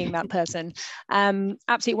being that person.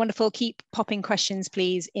 Absolutely wonderful. Keep popping questions,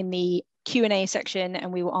 please, in the Q&A section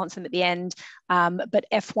and we will answer them at the end. But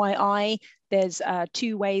FYI, there's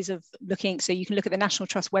two ways of looking. So you can look at the National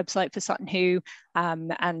Trust website for Sutton Hoo,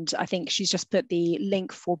 and I think she's just put the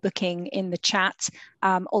link for booking in the chat.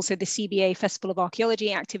 Also the CBA Festival of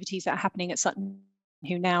Archaeology activities that are happening at Sutton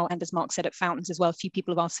Hoo now, and as Mark said, at Fountains as well. A few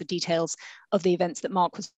people have asked for details of the events that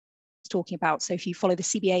Mark was talking about. So if you follow the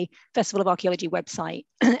CBA Festival of Archaeology website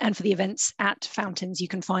and for the events at Fountains, you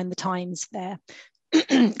can find the times there.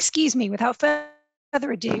 Excuse me, without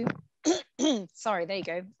further ado, sorry, there you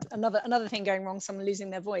go. Another thing going wrong, someone losing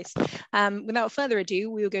their voice. Without further ado,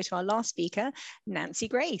 we will go to our last speaker, Nancy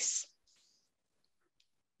Grace.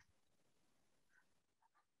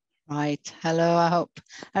 Right, hello, I hope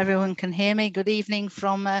everyone can hear me. Good evening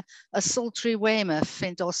from a sultry Weymouth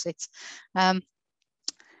in Dorset.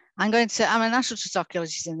 I'm a National Trust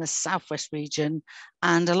Archaeologist in the Southwest region,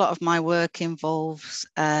 and a lot of my work involves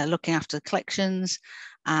looking after the collections,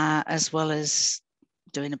 as well as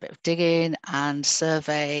doing a bit of digging and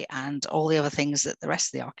survey and all the other things that the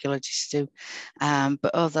rest of the archaeologists do.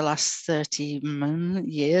 But over the last 30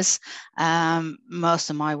 years, most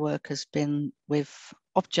of my work has been with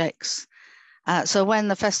objects. So when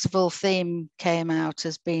the festival theme came out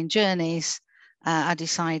as being journeys, I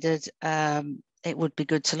decided it would be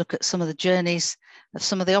good to look at some of the journeys of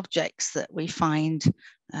some of the objects that we find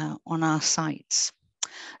on our sites.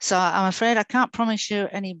 So I'm afraid I can't promise you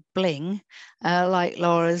any bling like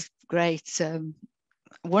Laura's great,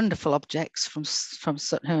 wonderful objects from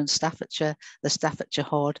Sutton Hoo and Staffordshire, the Staffordshire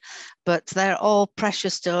Hoard, but they're all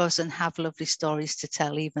precious stones and have lovely stories to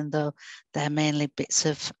tell, even though they're mainly bits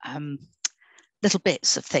of little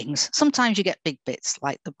bits of things. Sometimes you get big bits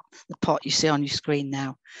like the pot you see on your screen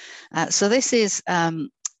now. So this is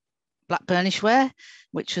black burnish ware,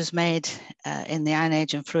 which was made in the Iron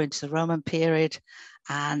Age and through into the Roman period.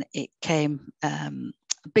 And it came, a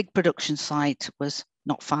big production site was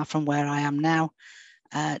not far from where I am now,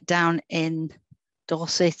 down in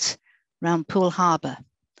Dorset, around Poole Harbour.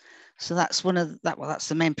 So that's that's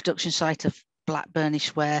the main production site of black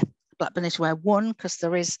burnish ware. Black burnish ware 1, because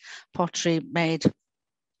there is pottery made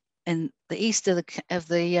in the east of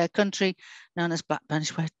the country known as black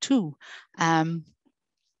burnish ware 2.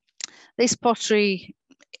 This pottery,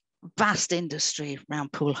 vast industry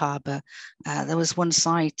around Poole Harbour. There was one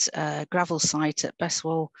site, gravel site at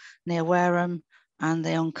Bestwall near Wareham, and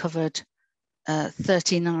they uncovered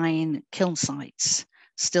 39 kiln sites,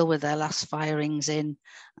 still with their last firings in,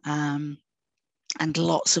 and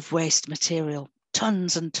lots of waste material,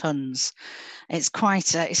 tons and tons. It's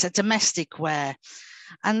quite it's a domestic ware,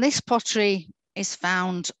 and this pottery is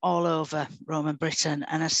found all over Roman Britain,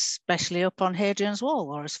 and especially up on Hadrian's Wall,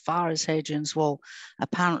 or as far as Hadrian's Wall.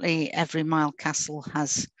 Apparently every mile castle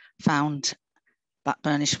has found black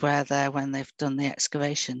burnish ware there when they've done the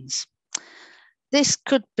excavations. This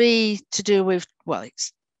could be to do with, well,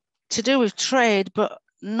 it's to do with trade, but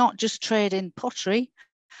not just trade in pottery,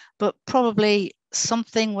 but probably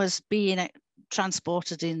something was being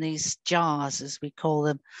transported in these jars, as we call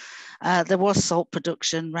them. There was salt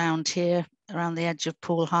production around here, around the edge of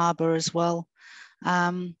Poole Harbour as well.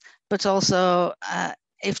 But also,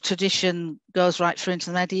 if tradition goes right through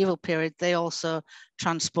into the medieval period, they also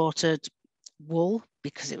transported wool,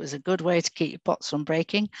 because it was a good way to keep your pots from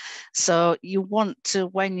breaking. So you want to,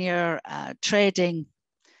 when you're trading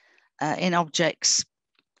in objects,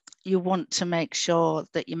 you want to make sure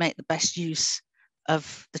that you make the best use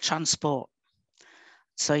of the transport.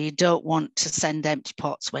 So you don't want to send empty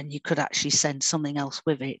pots when you could actually send something else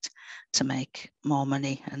with it to make more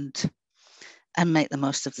money and make the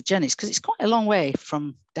most of the journeys, because it's quite a long way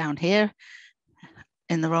from down here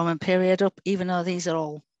in the Roman period up, even though these are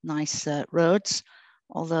all nice roads.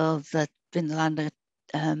 although the Vinlander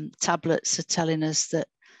tablets are telling us that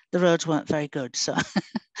the roads weren't very good. So,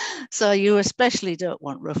 so you especially don't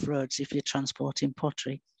want rough roads if you're transporting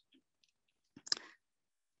pottery.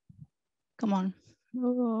 Come on.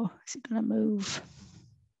 Oh, is it going to move?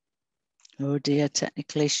 Oh dear,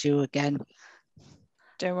 technical issue again.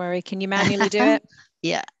 Don't worry, can you manually do it?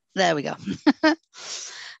 Yeah, there we go.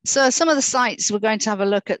 So some of the sites, we're going to have a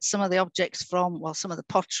look at some of the objects from, well, some of the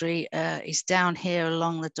pottery is down here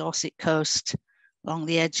along the Dorset coast, along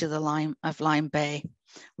the edge of the Lyme Bay.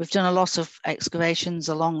 We've done a lot of excavations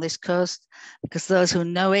along this coast because those who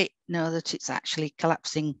know it know that it's actually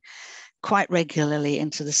collapsing quite regularly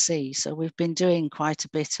into the sea. So we've been doing quite a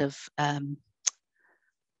bit of,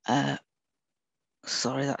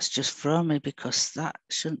 sorry, that's just thrown me because that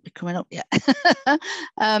shouldn't be coming up yet.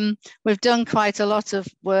 We've done quite a lot of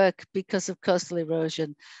work because of coastal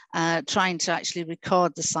erosion, trying to actually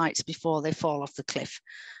record the sites before they fall off the cliff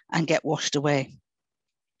and get washed away.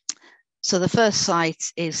 So the first site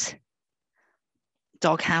is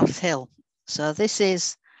Doghouse Hill. So this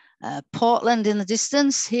is Portland in the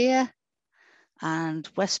distance here, and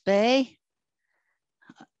West Bay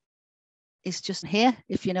is just here.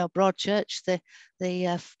 If you know Broadchurch, the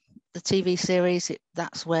TV series,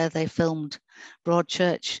 that's where they filmed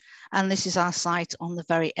Broadchurch. And this is our site on the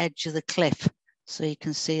very edge of the cliff. So you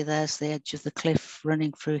can see there's the edge of the cliff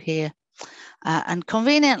running through here. And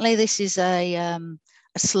conveniently, this is a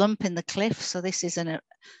slump in the cliff. So this isn't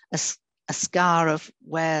a scar of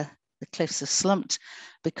where the cliffs are slumped,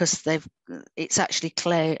 because it's actually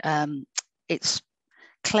clay. It's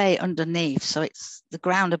clay underneath, so it's the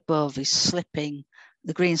ground above is slipping,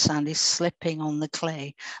 the green sand is slipping on the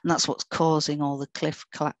clay, and that's what's causing all the cliff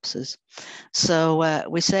collapses. So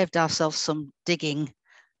we saved ourselves some digging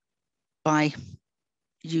by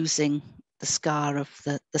using the scar of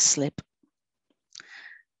the slip.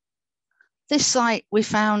 This site, we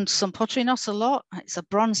found some pottery, not a lot. It's a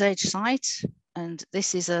Bronze Age site, and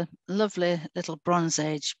this is a lovely little Bronze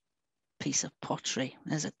Age piece of pottery.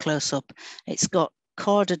 There's a close-up. It's got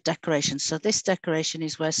corded decoration. So this decoration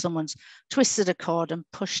is where someone's twisted a cord and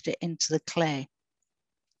pushed it into the clay.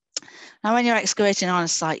 Now, when you're excavating on a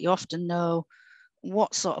site, you often know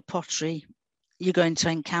what sort of pottery you're going to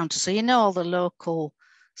encounter. So you know all the local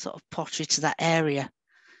sort of pottery to that area.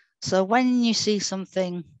 So when you see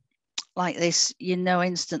something like this, you know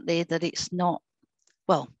instantly that it's not,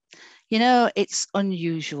 well, you know, it's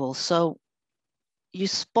unusual. So you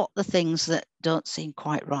spot the things that don't seem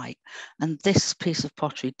quite right. And this piece of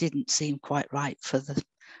pottery didn't seem quite right for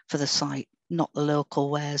the site, not the local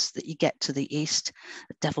wares that you get to the east,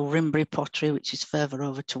 the Devil Rimbury pottery, which is further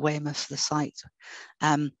over to Weymouth, the site.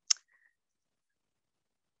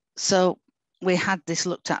 So we had this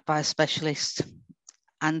looked at by a specialist,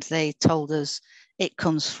 and they told us it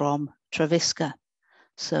comes from Treviska.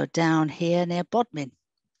 So down here near Bodmin.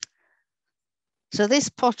 So this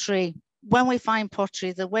pottery, when we find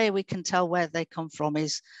pottery, the way we can tell where they come from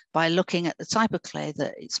is by looking at the type of clay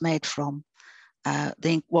that it's made from,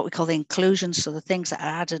 what we call the inclusions, so the things that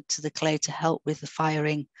are added to the clay to help with the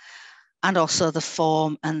firing, and also the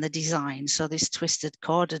form and the design. So this twisted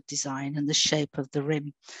corded design and the shape of the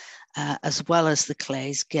rim, as well as the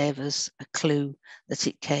clays, gave us a clue that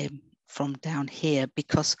it came from down here,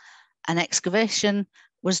 because an excavation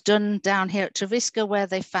was done down here at Treviska where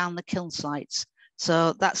they found the kiln sites.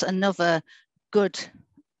 So that's another good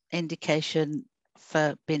indication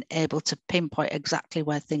for being able to pinpoint exactly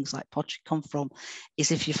where things like pottery come from,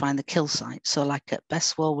 is if you find the kiln site. So like at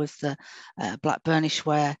Bestwell with the black burnish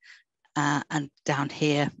ware, and down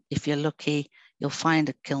here, if you're lucky, you'll find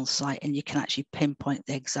a kiln site and you can actually pinpoint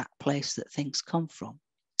the exact place that things come from.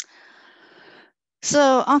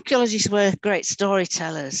 So archaeologists were great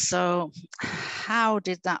storytellers. So how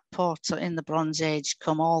did that pot in the Bronze Age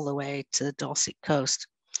come all the way to the Dorset coast?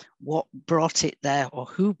 What brought it there, or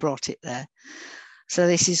who brought it there? So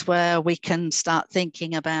this is where we can start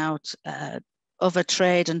thinking about other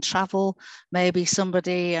trade and travel. Maybe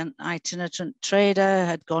somebody, an itinerant trader,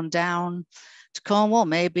 had gone down to Cornwall,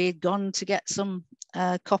 maybe he'd gone to get some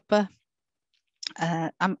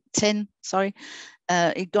tin, sorry.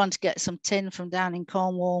 He'd gone to get some tin from down in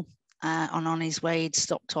Cornwall, and on his way he'd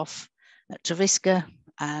stopped off at Treviska,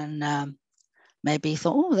 and maybe he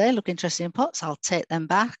thought, oh, they look interesting in pots, I'll take them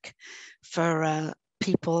back for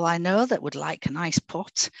people I know that would like a nice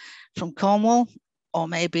pot from Cornwall. Or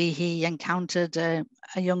maybe he encountered a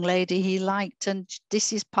young lady he liked, and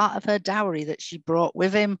this is part of her dowry that she brought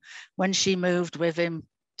with him when she moved with him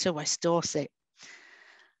to West Dorset.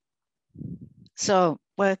 So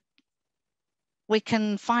we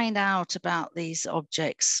can find out about these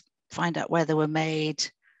objects find out where they were made,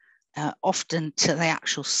 often to the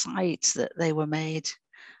actual sites that they were made.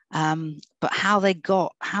 But how they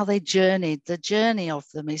journeyed, the journey of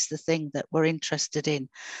them is the thing that we're interested in.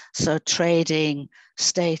 So trading,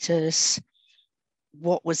 status,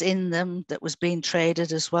 what was in them that was being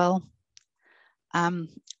traded as well,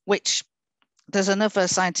 which there's another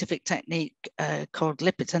scientific technique called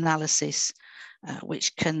lipid analysis,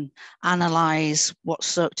 which can analyze what's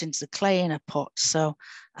soaked into the clay in a pot. So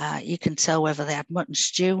you can tell whether they had mutton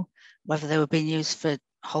stew, whether they were being used for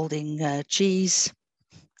holding cheese.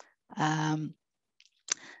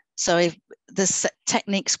 So if there's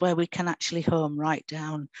techniques where we can actually home right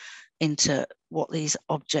down into what these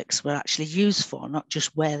objects were actually used for, not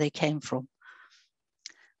just where they came from.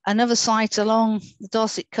 Another site along the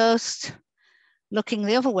Dorset coast, looking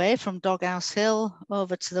the other way from Doghouse Hill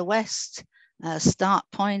over to the west, Start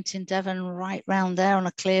Point in Devon, right round there on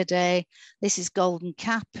a clear day. This is Golden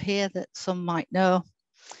Cap here that some might know.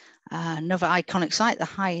 Another iconic site, the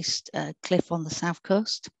highest cliff on the south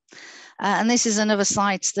coast. And this is another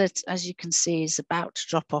site that, as you can see, is about to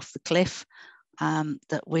drop off the cliff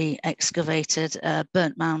that we excavated, a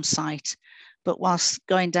burnt mound site. But whilst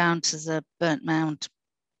going down to the burnt mound,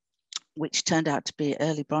 which turned out to be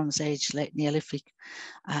early Bronze Age, late Neolithic,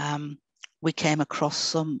 we came across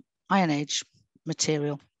some Iron Age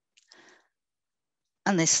material.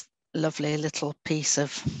 And this lovely little piece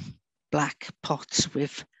of black pot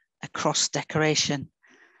with a cross decoration.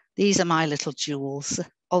 These are my little jewels,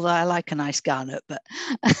 although I like a nice garnet, but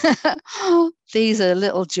these are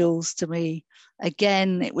little jewels to me.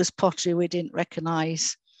 Again, it was pottery we didn't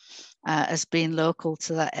recognise as being local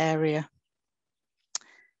to that area.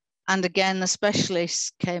 And again, the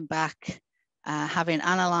specialists came back, having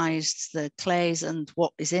analysed the clays and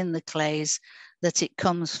what is in the clays, that it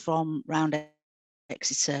comes from round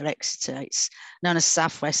Exeter. It's known as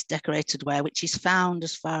Southwest decorated ware, which is found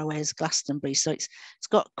as far away as Glastonbury. So it's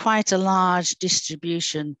got quite a large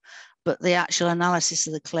distribution, but the actual analysis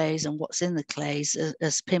of the clays and what's in the clays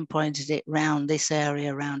has pinpointed it round this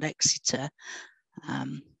area, around Exeter.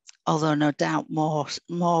 Although no doubt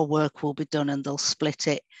more work will be done, and they'll split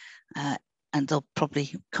it, and they'll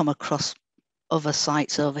probably come across other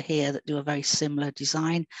sites over here that do a very similar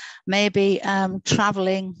design. Maybe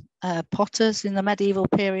travelling potters in the medieval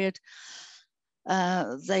period.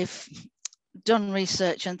 They've done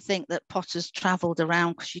research and think that potters travelled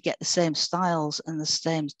around because you get the same styles and the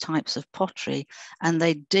same types of pottery, and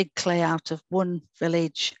they dig clay out of one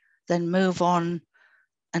village, then move on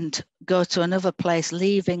and go to another place,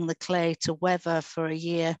 leaving the clay to weather for a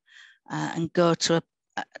year, and go to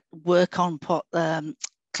work on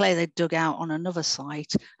clay they dug out on another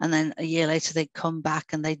site, and then a year later they'd come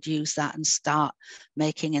back and they'd use that and start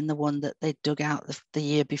making in the one that they dug out the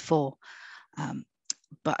year before.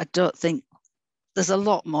 But I don't think there's a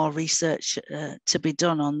lot more research to be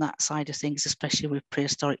done on that side of things, especially with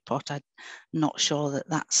prehistoric pot. I'm not sure that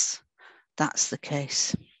that's the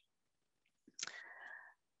case.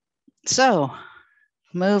 So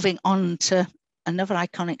moving on to another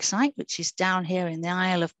iconic site, which is down here in the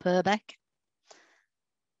Isle of Purbeck.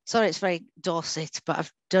 Sorry, it's very Dorset, but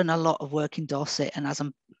I've done a lot of work in Dorset, and as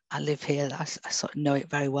I live here, I sort of know it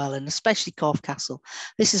very well, and especially Corfe Castle.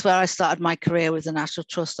 This is where I started my career with the National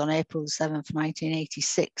Trust on April 7th,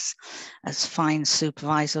 1986, as fine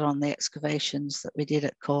supervisor on the excavations that we did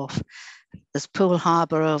at Corfe. There's Poole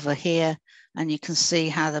Harbour over here, and you can see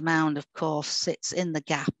how the mound of Corfe sits in the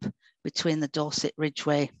gap between the Dorset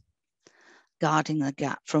Ridgeway, guarding the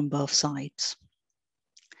gap from both sides.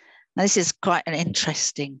 Now, this is quite an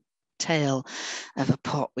interesting tale of a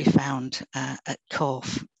pot we found at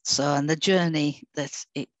Corfe. So, and the journey that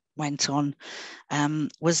it went on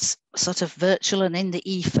was sort of virtual and in the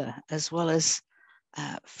ether, as well as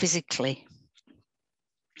physically.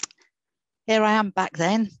 Here I am back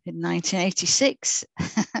then in 1986.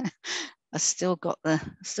 I still got the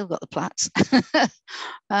plats.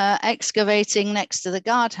 Excavating next to the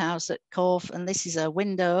guardhouse at Corfe, and this is a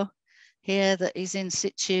window here that is in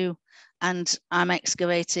situ, and I'm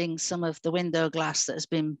excavating some of the window glass that has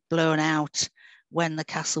been blown out when the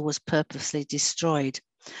castle was purposely destroyed.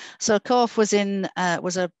 So Corfe was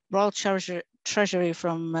a royal treasury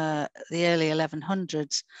from the early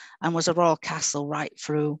 1100s, and was a royal castle right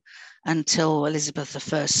through until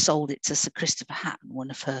Elizabeth I sold it to Sir Christopher Hatton,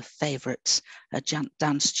 one of her favourites, a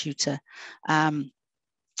dance tutor.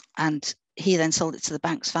 And he then sold it to the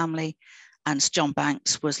Banks family, and Sir John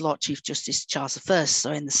Banks was Lord Chief Justice Charles I.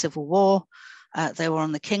 So in the Civil War, they were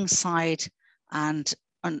on the King's side, and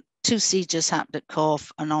 2 sieges happened at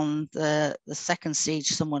Corfe, and on the second siege,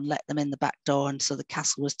 someone let them in the back door, and so the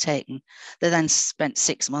castle was taken. They then spent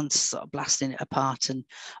 6 months sort of blasting it apart and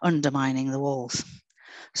undermining the walls.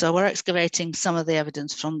 So we're excavating some of the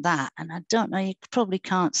evidence from that. And I don't know, you probably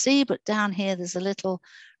can't see, but down here there's a little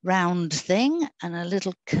round thing and a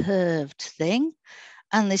little curved thing.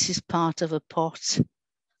 And this is part of a pot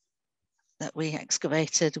that we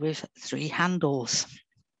excavated with 3 handles.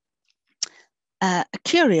 A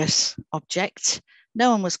curious object. No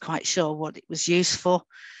one was quite sure what it was used for.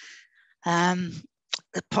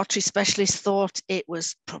 The pottery specialist thought it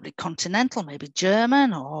was probably continental, maybe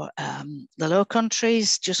German or the Low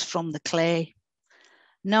Countries, just from the clay.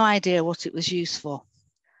 No idea what it was used for.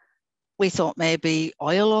 We thought maybe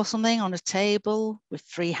oil or something on a table with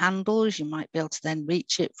 3 handles. You might be able to then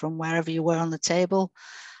reach it from wherever you were on the table.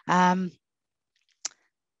 And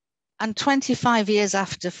 25 years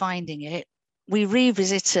after finding it, we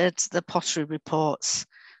revisited the pottery reports,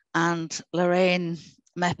 and Lorraine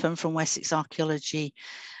Mepham from Wessex Archaeology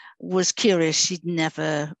was curious. She'd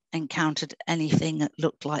never encountered anything that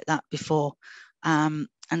looked like that before. And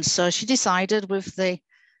so she decided, with the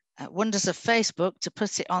wonders of Facebook, to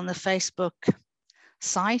put it on the Facebook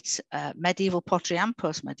site, Medieval Pottery and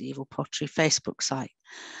Post-Medieval Pottery Facebook site.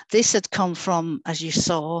 This had come from, as you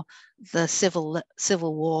saw, the Civil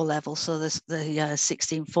War level, so the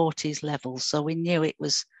 1640s level. So we knew it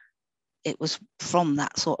was from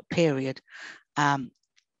that sort of period.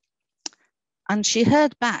 And she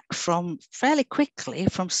heard back fairly quickly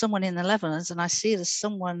from someone in the Netherlands, and I see there's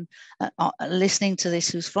someone listening to this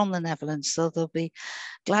who's from the Netherlands, so they'll be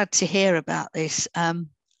glad to hear about this.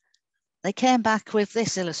 They came back with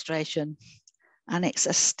this illustration, and it's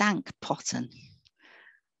a stank potten,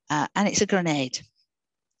 and it's a grenade.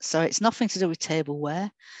 So it's nothing to do with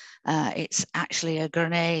tableware. It's actually a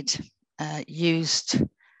grenade used,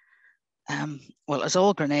 well, as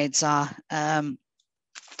all grenades are,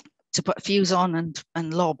 to put a fuse on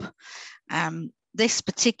and lob. This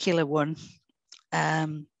particular one,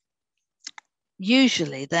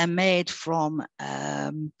 usually they're made from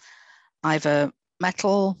either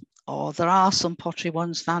metal, or there are some pottery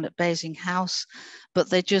ones found at Basing House, but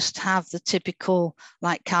they just have the typical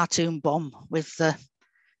like cartoon bomb with the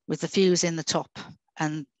fuse in the top,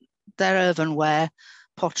 and they're earthenware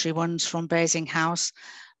pottery ones from Basing House,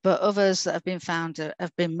 but others that have been found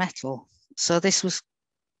have been metal. So this was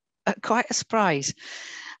quite a surprise.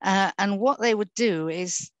 And what they would do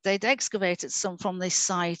is they'd excavated some from this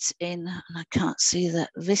site in, and I can't see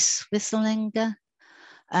that, Wisselinga,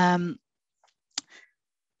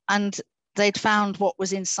 and they'd found what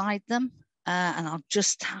was inside them. And I'll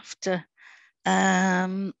just have to,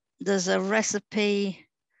 there's a recipe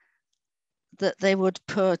that they would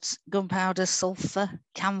put gunpowder, sulfur,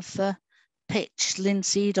 camphor, pitch,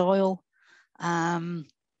 linseed oil.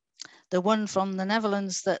 The one from the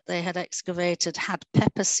Netherlands that they had excavated had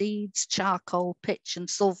pepper seeds, charcoal, pitch, and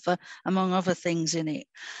sulfur, among other things in it.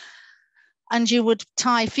 And you would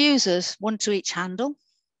tie fuses, 1 to each handle.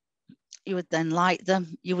 You would then light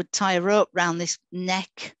them. You would tie a rope around this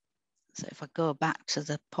neck. So if I go back to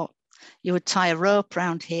the pot, you would tie a rope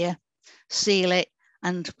around here, seal it,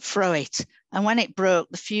 and throw it. And when it broke,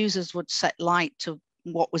 the fuses would set light to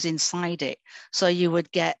what was inside it. So you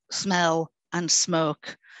would get smell and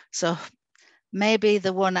smoke. So maybe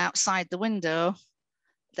the one outside the window,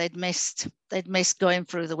 they'd missed going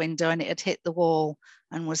through the window, and it had hit the wall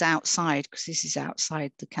and was outside, because this is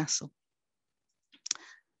outside the castle.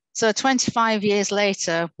 So 25 years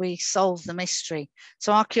later, we solved the mystery.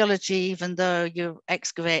 So archaeology, even though you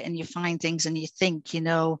excavate and you find things and you think you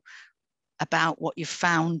know about what you've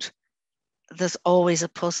found, there's always a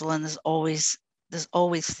puzzle, and there's always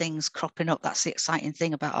things cropping up. That's the exciting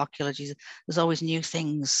thing about archaeology. There's always new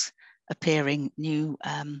things appearing, new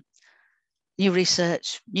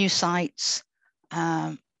research, new sites,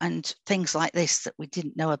 and things like this that we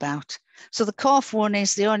didn't know about. So the Corfe one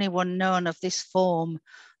is the only one known of this form,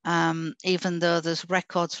 even though there's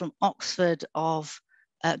records from Oxford of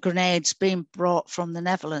grenades being brought from the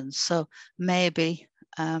Netherlands. So maybe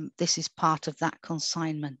this is part of that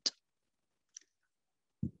consignment.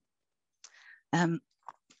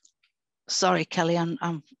 Sorry, Kelly,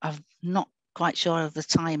 I'm not quite sure of the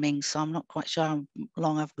timing, so I'm not quite sure how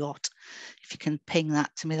long I've got. If you can ping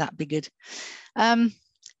that to me, that'd be good.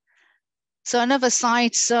 So another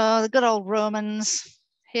site, so the good old Romans.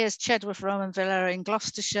 Here's Chedworth Roman Villa in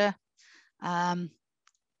Gloucestershire.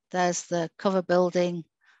 There's the cover building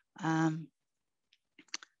that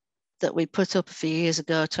we put up a few years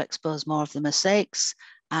ago to expose more of the mosaics.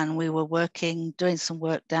 and we were doing some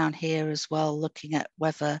work down here as well, looking at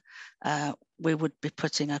whether we would be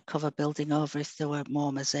putting a cover building over if there were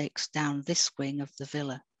more mosaics down this wing of the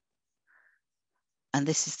villa. And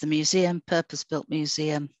this is the museum, purpose-built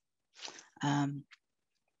museum,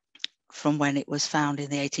 from when it was found in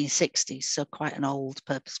the 1860s, so quite an old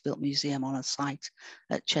purpose-built museum on a site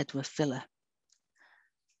at Chedworth Villa.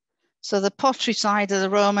 So the pottery side of the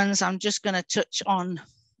Romans, I'm just going to touch on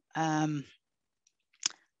the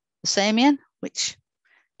Samian, which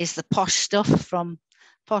is the posh stuff from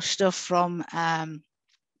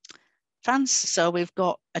France. So we've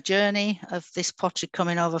got a journey of this pottery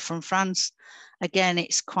coming over from France. Again,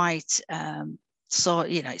 it's quite, so,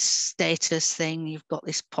 you know, it's status thing. You've got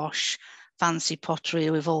this posh, fancy pottery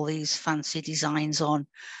with all these fancy designs on.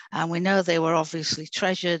 And we know they were obviously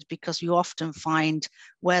treasured because you often find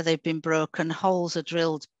where they've been broken, holes are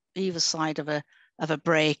drilled either side of a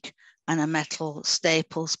break and a metal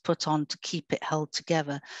staples put on to keep it held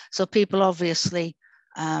together. So people obviously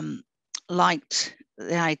liked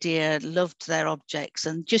the idea, loved their objects,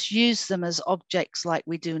 and just used them as objects like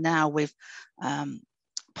we do now with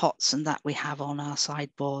pots and that we have on our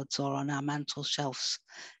sideboards or on our mantel shelves.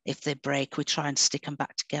 If they break, we try and stick them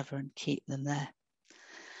back together and keep them there.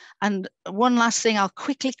 And one last thing I'll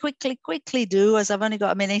quickly do, as I've only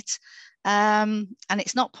got a minute, and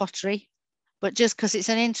it's not pottery, but just because it's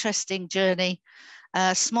an interesting journey.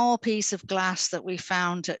 A small piece of glass that we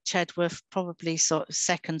found at Chedworth, probably sort of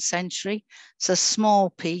 2nd century. It's a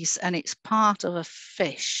small piece and it's part of a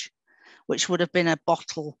fish, which would have been a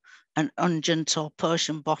bottle, an unguent or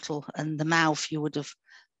potion bottle, and the mouth you would have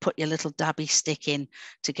put your little dabby stick in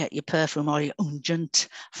to get your perfume or your unguent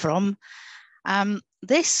from.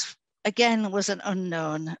 This again was an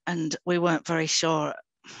unknown and we weren't very sure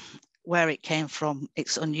where it came from.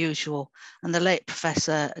 It's unusual. And the late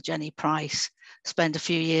Professor Jenny Price spent a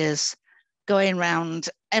few years going around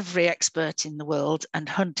every expert in the world and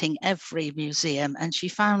hunting every museum. And she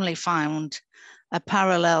finally found a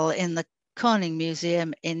parallel in the Koning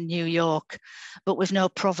Museum in New York, but with no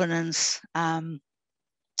provenance. And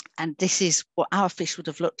this is what our fish would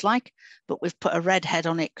have looked like, but we've put a red head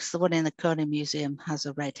on it because the one in the Koning Museum has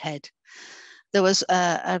a red head. There was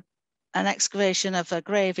an excavation of a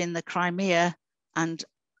grave in the Crimea, and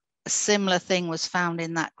a similar thing was found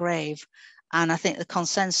in that grave. And I think the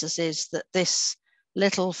consensus is that this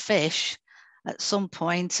little fish at some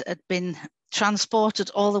point had been transported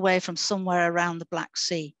all the way from somewhere around the Black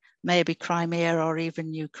Sea, maybe Crimea or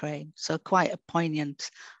even Ukraine. So quite a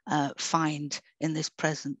poignant find in this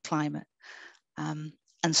present climate. And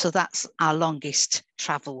so that's our longest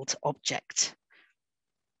travelled object.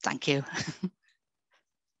 Thank you.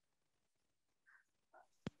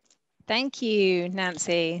 Thank you,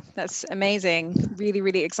 Nancy. That's amazing. Really,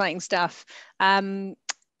 really exciting stuff.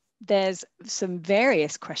 There's some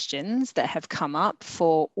various questions that have come up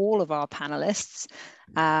for all of our panelists,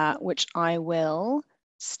 which I will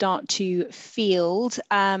start to field.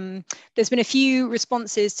 There's been a few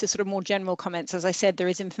responses to sort of more general comments. As I said, there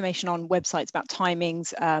is information on websites about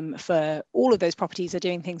timings for all of those properties are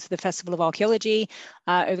doing things for the Festival of Archaeology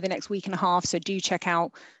over the next week and a half. So do check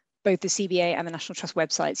out both the CBA and the National Trust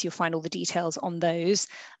websites. You'll find all the details on those.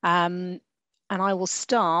 And I will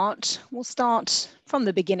we'll start from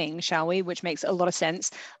the beginning, shall we? Which makes a lot of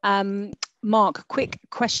sense. Mark, quick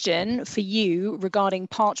question for you regarding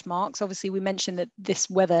parch marks. Obviously, we mentioned that this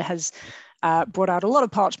weather has brought out a lot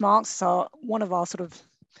of parch marks. So one of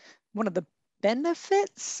the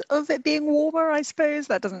benefits of it being warmer, I suppose,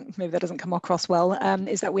 maybe that doesn't come across well,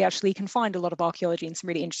 is that we actually can find a lot of archaeology and some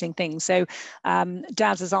really interesting things. So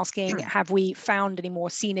Daz is asking, have we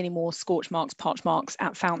seen any more scorch marks, parch marks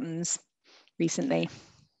at fountains recently?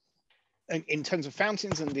 In terms of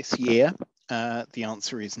fountains in this year, the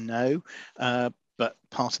answer is no, but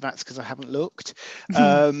part of that's because I haven't looked.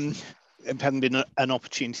 It hasn't been an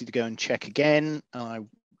opportunity to go and check again.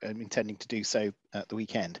 I'm intending to do so at the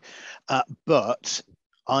weekend, but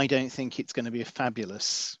I don't think it's going to be a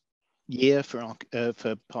fabulous year for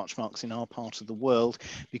parch marks in our part of the world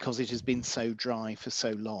because it has been so dry for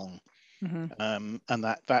so long. Mm-hmm. And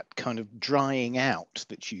that kind of drying out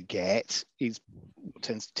that you get is what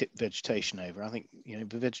tends to tip vegetation over. I think, you know,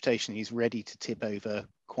 the vegetation is ready to tip over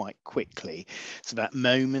quite quickly. So that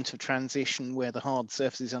moment of transition where the hard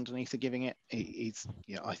surfaces underneath are giving it is,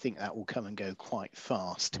 you know, I think that will come and go quite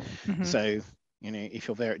fast. Mm-hmm. So, you know, if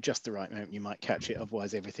you're there at just the right moment, you might catch it.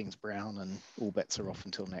 Otherwise, everything's brown and all bets are off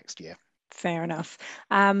until next year. Fair enough.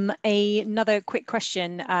 Another quick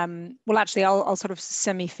question. Well, actually, I'll sort of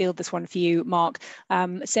semi-field this one for you, Mark.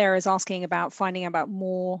 Sarah is asking about finding out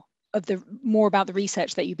more more about the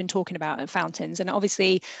research that you've been talking about at Fountains. And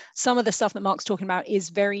obviously some of the stuff that Mark's talking about is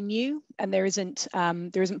very new, and there isn't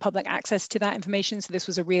public access to that information. So this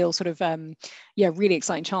was a real sort of really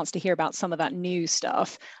exciting chance to hear about some of that new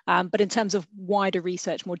stuff. But in terms of wider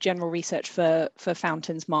research, more general research for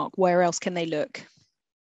Fountains, Mark, where else can they look?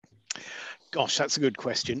 Gosh, that's a good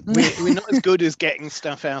question. We're not as good as getting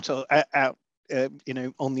stuff out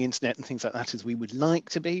on the internet and things like that as we would like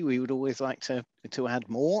to be. We would always like to add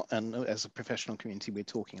more, and as a professional community we're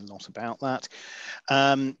talking a lot about that.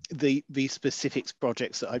 The specifics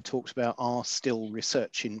projects that I've talked about are still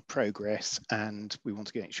research in progress, and we want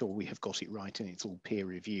to make sure we have got it right and it's all peer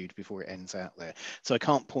reviewed before it ends out there. So I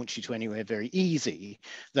can't point you to anywhere very easy,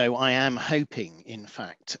 though I am hoping in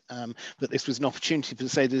fact that this was an opportunity to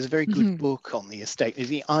say there's a very good book on the estate. It's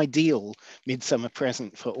the ideal midsummer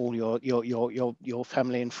present for all your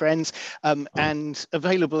family and friends, and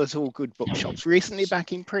available at all good bookshops. Recently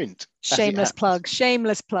back in print. Shameless plug,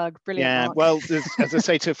 brilliant. Yeah, Mark. well, as I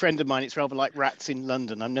say to a friend of mine, it's rather like rats in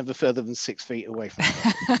London. I'm never further than 6 feet away from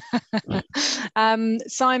it.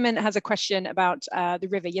 Simon has a question about the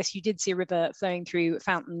river. Yes, you did see a river flowing through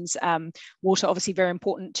Fountains. Water obviously very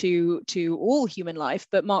important to all human life,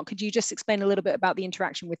 but Mark, could you just explain a little bit about the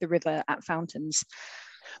interaction with the river at Fountains?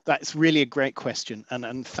 That's really a great question,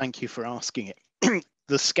 and thank you for asking it.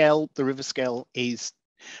 The river Skell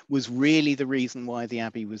was really the reason why the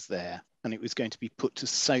Abbey was there, and it was going to be put to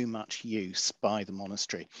so much use by the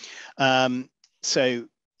monastery. So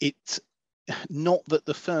it's not that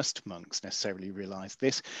the first monks necessarily realized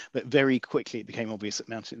this, but very quickly it became obvious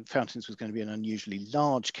that Fountains was going to be an unusually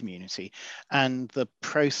large community, and the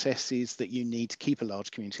processes that you need to keep a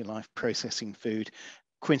large community alive, processing food,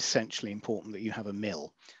 quintessentially important that you have a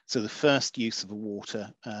mill. So the first use of the water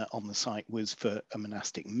on the site was for a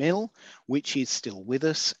monastic mill, which is still with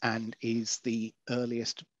us and is the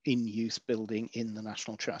earliest in use building in the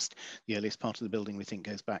National Trust. The earliest part of the building we think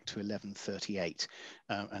goes back to 1138,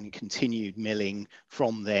 and it continued milling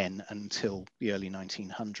from then until the early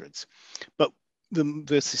 1900s. But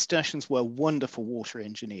the Cistercians were wonderful water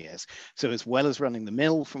engineers. So as well as running the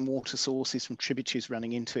mill from water sources, from tributaries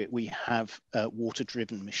running into it, we have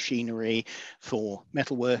water-driven machinery for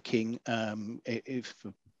metalworking, if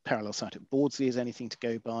parallel site at Bawdsey is anything to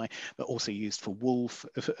go by, but also used for wool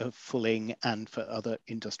fulling and for other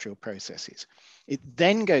industrial processes. It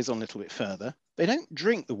then goes on a little bit further. They don't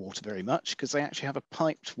drink the water very much because they actually have a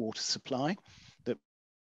piped water supply that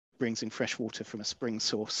brings in fresh water from a spring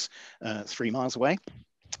source 3 miles away,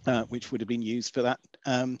 which would have been used for that.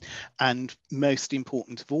 And most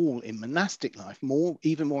important of all in monastic life,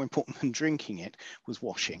 even more important than drinking it, was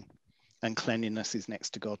washing. And cleanliness is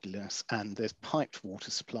next to godliness, and there's piped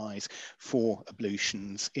water supplies for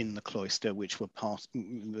ablutions in the cloister, which were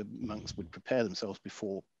the monks would prepare themselves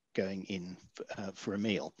before going in for a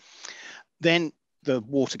meal. Then the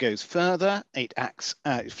water goes further, it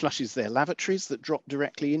flushes their lavatories that drop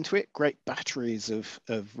directly into it, great batteries of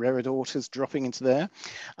reredaughters dropping into there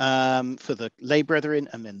for the lay brethren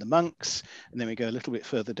and then the monks. And then we go a little bit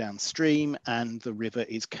further downstream and the river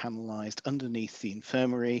is canalized underneath the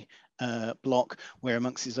infirmary block, where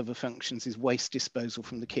amongst its other functions is waste disposal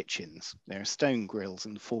from the kitchens. There are stone grills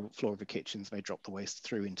in the floor of the kitchens. They drop the waste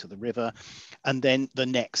through into the river. And then the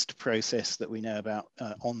next process that we know about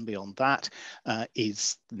beyond that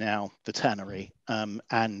is now the tannery.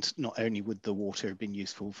 And not only would the water have been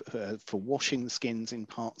useful for washing the skins in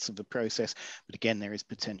parts of the process, but again, there is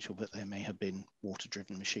potential that there may have been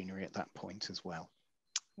water-driven machinery at that point as well.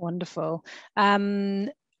 Wonderful.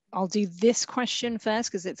 I'll do this question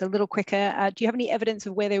first because it's a little quicker. Do you have any evidence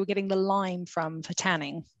of where they were getting the lime from for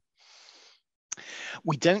tanning?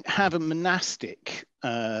 We don't have a monastic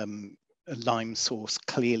lime source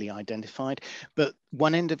clearly identified, but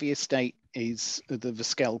one end of the estate is the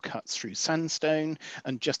Skell cuts through sandstone,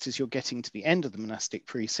 and just as you're getting to the end of the monastic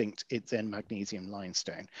precinct, it's then magnesium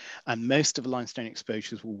limestone. And most of the limestone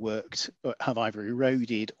exposures have either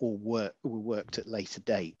eroded or were worked at later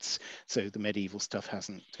dates. So the medieval stuff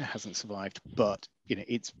hasn't survived, but you know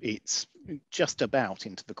it's just about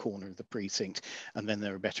into the corner of the precinct, and then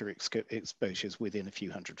there are better exposures within a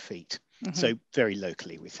few hundred feet. Mm-hmm. So very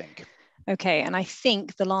locally, we think. Okay, and I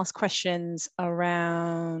think the last question's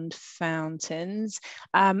around Fountains.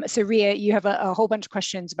 So Ria, you have a whole bunch of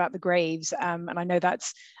questions about the graves, and I know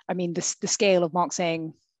the scale of Mark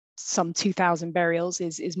saying some 2,000 burials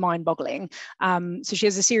is mind-boggling. So she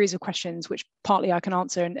has a series of questions which partly I can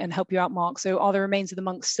answer and help you out, Mark. So are the remains of the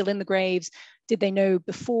monks still in the graves? Did they know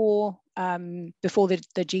before the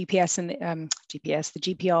GPS and the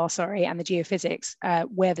GPR, sorry, and the geophysics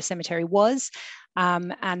where the cemetery was?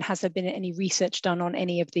 And has there been any research done on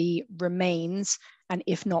any of the remains? And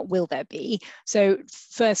if not, will there be? So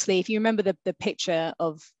firstly, if you remember the picture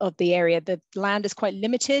of the area, the land is quite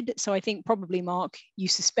limited. So I think probably, Mark, you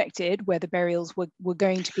suspected where the burials were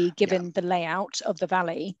going to be given the layout of the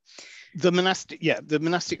valley. The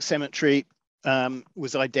monastic cemetery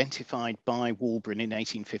was identified by Walbran in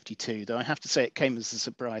 1852, though I have to say it came as a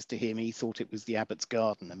surprise to him. He thought it was the abbot's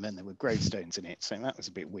garden, and then there were gravestones in it, so that was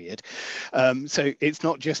a bit weird. So it's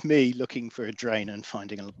not just me looking for a drain and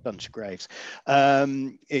finding a bunch of graves.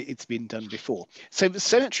 It's been done before. So the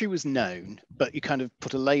cemetery was known, but you kind of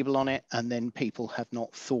put a label on it, and then people have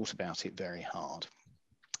not thought about it very hard.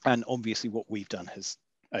 And obviously what we've done has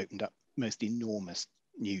opened up most enormous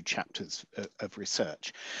new chapters of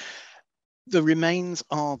research. The remains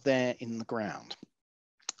are there in the ground.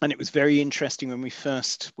 And it was very interesting when we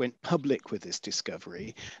first went public with this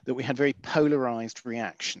discovery that we had very polarized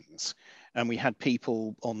reactions. And we had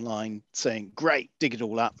people online saying, great, dig it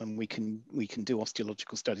all up and we can do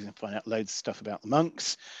osteological studies and find out loads of stuff about the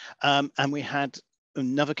monks. And we had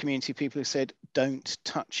another community of people who said, don't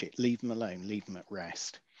touch it, leave them alone, leave them at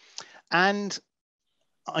rest. And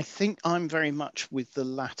I think I'm very much with the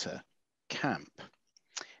latter camp.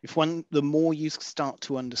 The more you start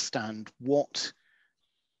to understand what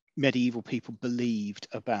medieval people believed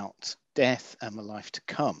about death and the life to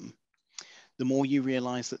come, the more you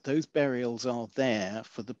realize that those burials are there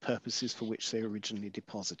for the purposes for which they were originally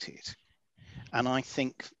deposited. And I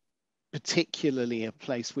think particularly a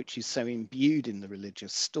place which is so imbued in the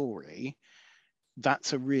religious story,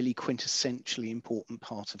 that's a really quintessentially important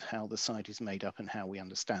part of how the site is made up and how we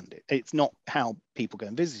understand it. It's not how people go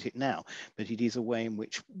and visit it now, but it is a way in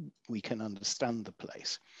which we can understand the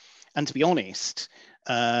place. And to be honest,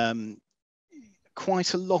 quite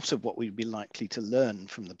a lot of what we'd be likely to learn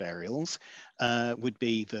from the burials would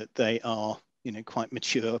be that they are, quite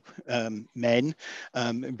mature men,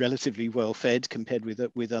 relatively well fed compared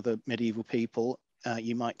with other medieval people.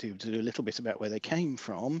 You might do a little bit about where they came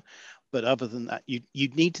from, but other than that,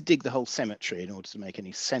 you'd need to dig the whole cemetery in order to make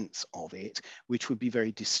any sense of it, which would be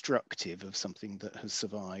very destructive of something that has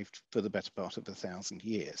survived for the better part of 1,000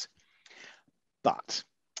 years. But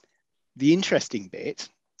the interesting bit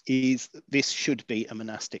is that this should be a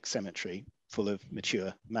monastic cemetery full of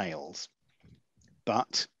mature males,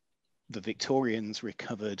 but the Victorians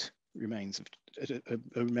recovered remains of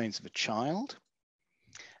a child.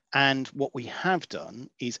 And what we have done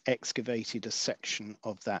is excavated a section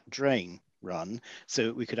of that drain run so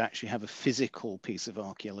that we could actually have a physical piece of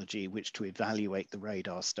archaeology which to evaluate the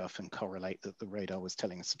radar stuff and correlate that the radar was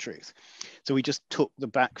telling us the truth. So we just took the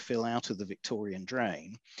backfill out of the Victorian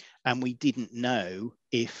drain, and we didn't know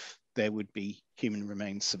if there would be human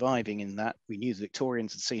remains surviving in that. We knew the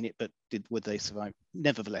Victorians had seen it, but would they survive?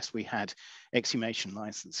 Nevertheless, we had exhumation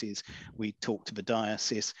licenses. We talked to the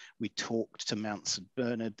diocese. We talked to Mount St.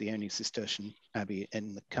 Bernard, the only Cistercian abbey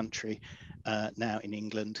in the country, now in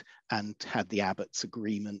England, and had the abbot's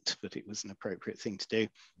agreement that it was an appropriate thing to do.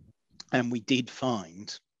 And we did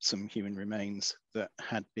find some human remains that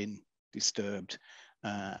had been disturbed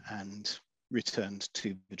and returned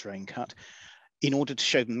to the drain cut. In order to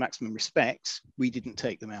show them maximum respect, we didn't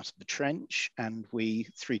take them out of the trench, and we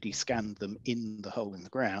 3D scanned them in the hole in the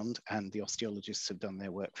ground, and the osteologists have done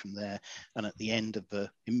their work from there. And at the end of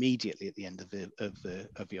immediately at the end of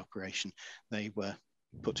the operation, they were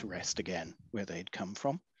put to rest again where they'd come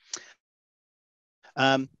from.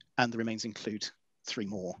 And the remains include 3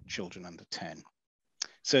 more children under 10.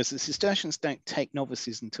 So as the Cistercians don't take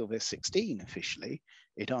novices until they're 16 officially,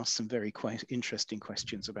 it asks some very quite interesting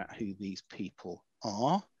questions about who these people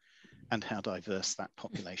are and how diverse that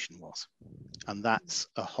population was. And that's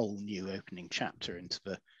a whole new opening chapter into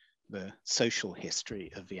the social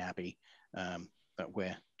history of the Abbey that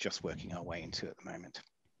we're just working our way into at the moment.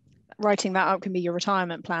 Writing that up can be your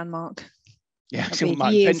retirement plan, Mark. Yeah, so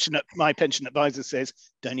my pension advisor says,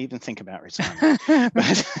 don't even think about retirement,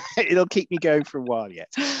 but it'll keep me going for a while yet.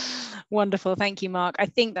 Wonderful, thank you, Mark. I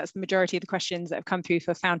think that's the majority of the questions that have come through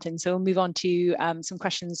for Fountain. So we'll move on to some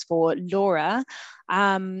questions for Laura.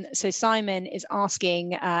 So Simon is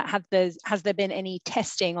asking, has there been any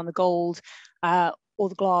testing on the gold or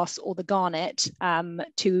the glass or the garnet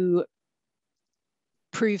to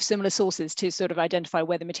prove similar sources, to sort of identify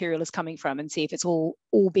where the material is coming from and see if it's all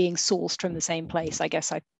being sourced from the same place? I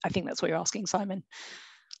guess I think that's what you're asking, Simon.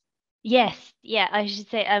 Yes, yeah, I should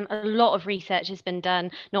say a lot of research has been done,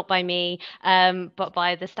 not by me, but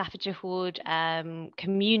by the Staffordshire Hoard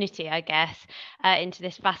community, I guess, into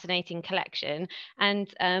this fascinating collection.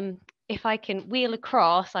 And if I can wheel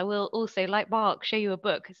across, I will also, like Mark, show you a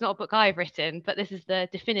book. It's not a book I've written, but this is the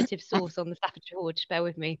definitive source on the Staffordshire Hoard. Just bear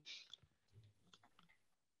with me.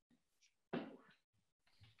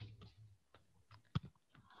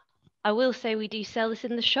 I will say we do sell this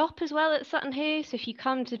in the shop as well at Sutton Hoo. So if you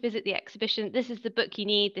come to visit the exhibition, this is the book you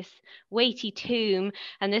need, this weighty tome,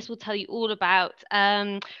 and this will tell you all about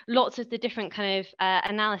lots of the different kind of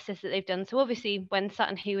analysis that they've done. So obviously when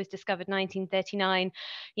Sutton Hoo was discovered 1939,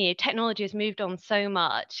 technology has moved on so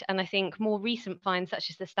much. And I think more recent finds such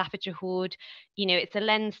as the Staffordshire Hoard, it's a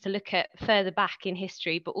lens to look at further back in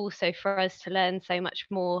history, but also for us to learn so much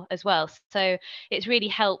more as well. So it's really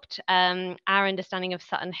helped our understanding of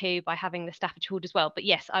Sutton Hoo by having the Staffordshire Hoard as well. But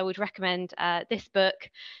yes, I would recommend this book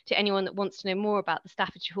to anyone that wants to know more about the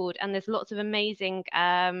Staffordshire Hoard. And there's lots of amazing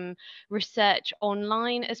research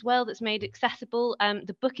online as well that's made accessible.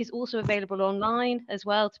 The book is also available online as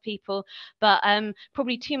well to people, but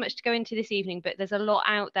probably too much to go into this evening, but there's a lot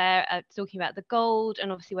out there talking about the gold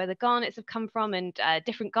and obviously where the garnets have come from and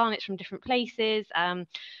different garnets from different places,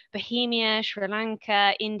 Bohemia, Sri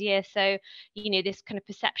Lanka, India. So, this kind of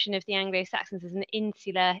perception of the Anglo-Saxons as an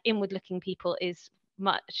insular, inward-looking people is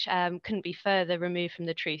much couldn't be further removed from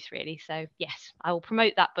the truth, really. So yes, I will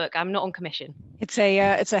promote that book. I'm not on commission. It's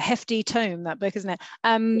a hefty tome, that book, isn't it?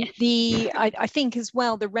 Yes. I think as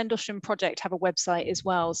well the Rendlesham Project have a website as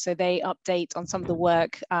well, so they update on some of the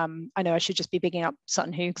work. I know I should just be bigging up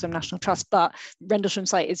Sutton Hoo because I'm National Trust, but Rendlesham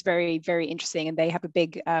site is very, very interesting, and they have a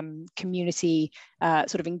big community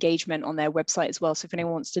sort of engagement on their website as well. So if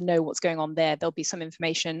anyone wants to know what's going on there, there'll be some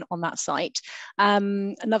information on that site.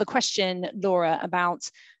 Another question, Laura, about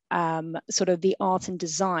sort of the art and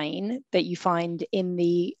design that you find in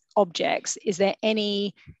the objects. Is there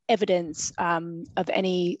any evidence of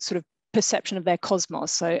any sort of perception of their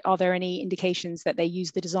cosmos? So are there any indications that they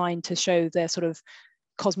use the design to show their sort of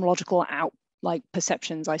cosmological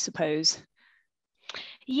perceptions, I suppose?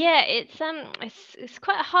 Yeah, it's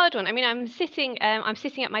quite a hard one. I mean, I'm sitting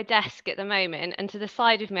at my desk at the moment, and to the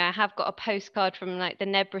side of me, I have got a postcard from like the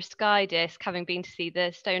Nebra Sky Disc, having been to see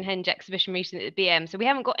the Stonehenge exhibition recently at the BM. So we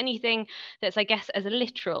haven't got anything that's, I guess, as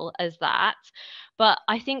literal as that. But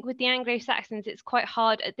I think with the Anglo-Saxons, it's quite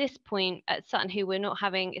hard at this point at Sutton Hoo. It's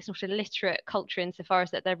not a literate culture insofar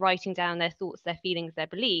as that they're writing down their thoughts, their feelings, their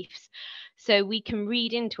beliefs. So we can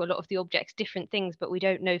read into a lot of the objects different things, but we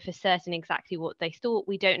don't know for certain exactly what they thought.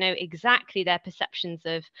 We don't know exactly their perceptions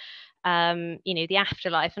of, the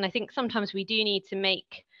afterlife. And I think sometimes we do need to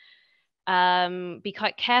be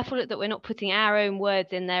quite careful that we're not putting our own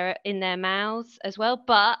words in their mouths as well.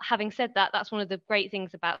 But having said that, that's one of the great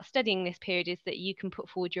things about studying this period, is that you can put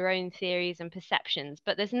forward your own theories and perceptions.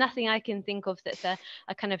 But there's nothing I can think of that's a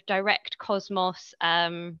kind of direct cosmos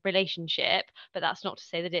relationship. But that's not to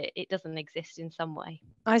say that it doesn't exist in some way.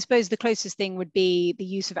 I suppose the closest thing would be the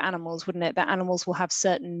use of animals, wouldn't it? That animals will have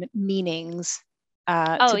certain meanings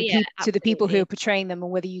to the people who are portraying them,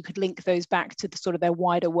 and whether you could link those back to the sort of their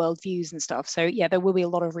wider worldviews and stuff. So yeah, there will be a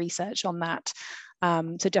lot of research on that.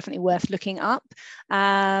 So definitely worth looking up.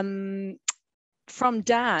 From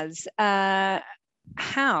Daz, so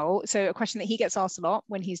a question that he gets asked a lot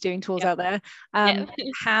when he's doing tours out there,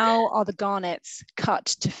 how are the garnets cut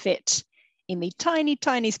to fit in the tiny,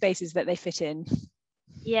 tiny spaces that they fit in?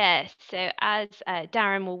 Yes, so as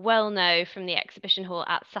Darren will well know from the exhibition hall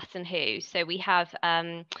at Sutton Hoo, so we have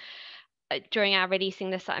during our Releasing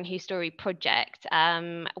the Sutton Hoo Story project,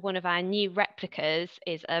 one of our new replicas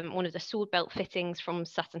is one of the sword belt fittings from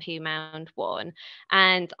Sutton Hoo Mound 1.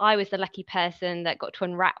 And I was the lucky person that got to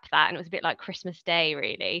unwrap that. And it was a bit like Christmas Day,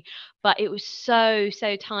 really. But it was so,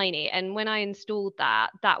 so tiny. And when I installed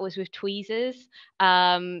that was with tweezers.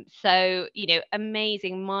 So,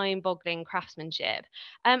 amazing, mind-boggling craftsmanship.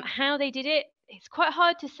 How they did it, it's quite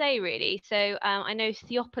hard to say, really. So I know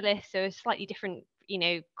Theopolis, so a slightly different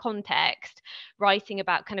context, writing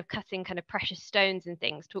about kind of cutting kind of precious stones and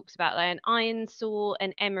things, talks about like an iron saw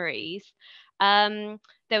and emeries.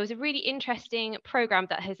 There was a really interesting program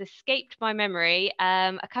that has escaped my memory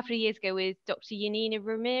a couple of years ago with Dr. Yanina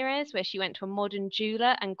Ramirez, where she went to a modern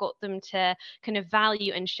jeweler and got them to kind of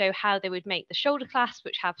value and show how they would make the shoulder clasps,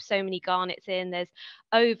 which have so many garnets in. There's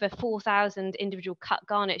over 4,000 individual cut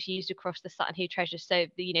garnets used across the Sutton Hoo treasure, so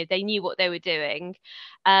they knew what they were doing.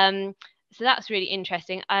 So that's really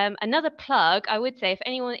interesting. Another plug, I would say, if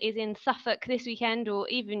anyone is in Suffolk this weekend, or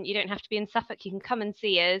even you don't have to be in Suffolk, you can come and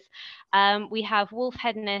see us. We have Wolf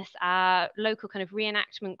Headness, our local kind of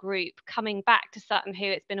reenactment group, coming back to Sutton Hoo.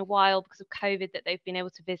 It's been a while because of COVID that they've been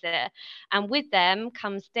able to visit. And with them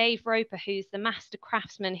comes Dave Roper, who's the master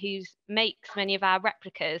craftsman who makes many of our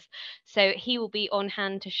replicas. So he will be on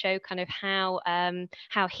hand to show kind of how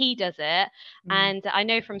he does it. And I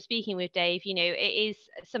know from speaking with Dave, you know, it is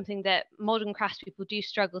something that modern craftspeople do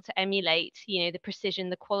struggle to emulate, you know, the precision,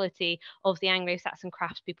 the quality of the Anglo-Saxon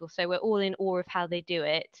craftspeople. So we're all in awe of how they do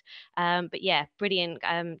it. But yeah, brilliant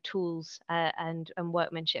tools and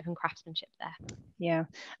workmanship and craftsmanship there. Yeah.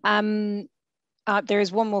 There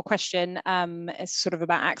is one more question. It's sort of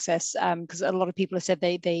about access, because a lot of people have said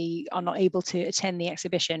they are not able to attend the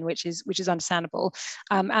exhibition, which is understandable.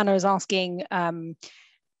 Anna is asking,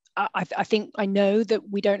 I think I know that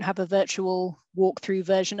we don't have a virtual walkthrough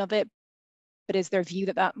version of it, but is there a view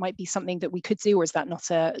that that might be something that we could do, or is that not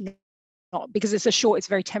because it's a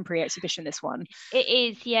very temporary exhibition, this one? It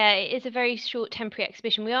is, yeah, it is a very short temporary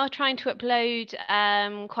exhibition. We are trying to upload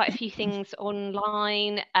quite a few things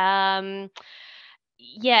online.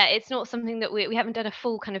 Yeah, it's not something that we haven't done a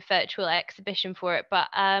full kind of virtual exhibition for it, but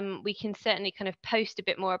we can certainly kind of post a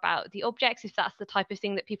bit more about the objects if that's the type of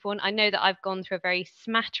thing that people want. I know that I've gone through a very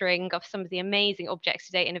smattering of some of the amazing objects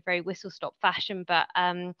today in a very whistle-stop fashion, but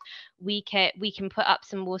we can put up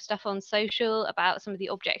some more stuff on social about some of the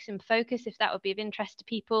objects in focus if that would be of interest to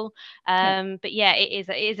people. But yeah, it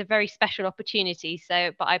is a very special opportunity. So,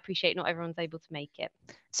 but I appreciate not everyone's able to make it.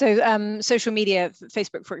 So social media,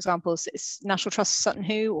 Facebook, for example, is National Trust Sutton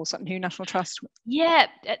Hoo or Sutton Hoo National Trust? Yeah,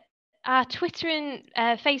 Twitter and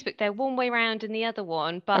Facebook, they're one way around and the other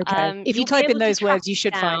one. But okay. If you type in those words, you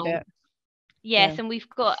should find it. Yes, yeah. And we've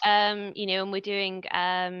got, you know, and we're doing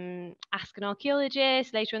Ask an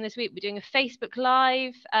Archaeologist later on this week. We're doing a Facebook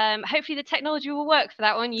Live. Hopefully the technology will work for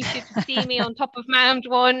that one. You should see me on top of Mound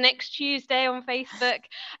 1 next Tuesday on Facebook.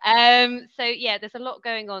 So yeah, there's a lot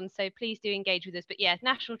going on. So please do engage with us. But yeah,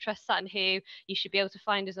 National Trust Sutton Hoo. You should be able to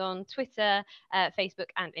find us on Twitter, Facebook,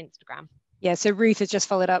 and Instagram. Yeah, so Ruth has just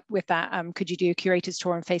followed up with that. Could you do a curator's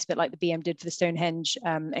tour on Facebook like the BM did for the Stonehenge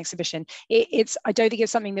exhibition? I don't think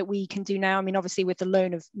it's something that we can do now. I mean, obviously with the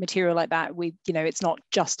loan of material like that, it's not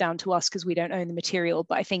just down to us because we don't own the material,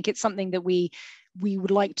 but I think it's something that we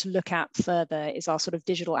would like to look at further, is our sort of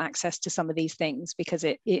digital access to some of these things, because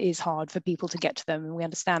it is hard for people to get to them, and we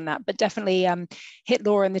understand that. But definitely hit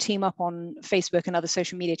Laura and the team up on Facebook and other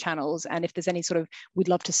social media channels, and if there's any sort of, we'd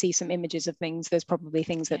love to see some images of things. There's probably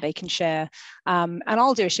things that they can share. And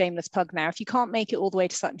I'll do a shameless plug now. If you can't make it all the way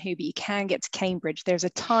to Sutton Hoo, but you can get to Cambridge, there's a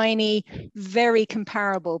tiny, very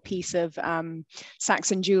comparable piece of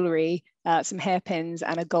Saxon jewellery, some hairpins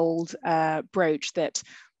and a gold brooch that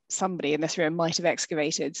somebody in this room might have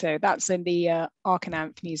excavated. So that's in the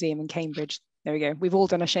Archaeology Museum in Cambridge. There we go. We've all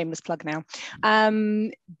done a shameless plug now.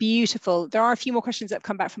 Beautiful. There are a few more questions that have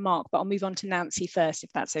come back from Mark, but I'll move on to Nancy first,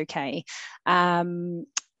 if that's okay.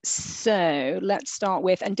 So let's start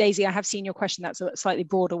with, and Daisy, I have seen your question. That's a slightly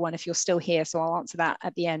broader one if you're still here, so I'll answer that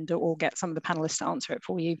at the end, or get some of the panelists to answer it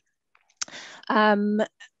for you.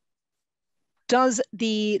 Does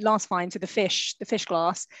the last find, so the fish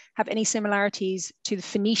glass, have any similarities to the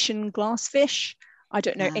Phoenician glass fish? I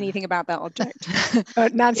don't know anything about that object.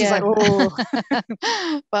 Nancy's like, oh.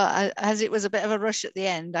 Well, as it was a bit of a rush at the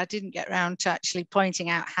end, I didn't get around to actually pointing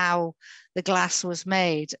out how the glass was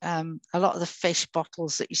made. A lot of the fish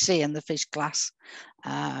bottles that you see in the fish glass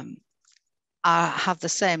have the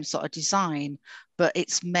same sort of design, but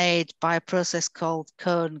it's made by a process called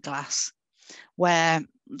cone glass, where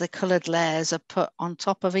the coloured layers are put on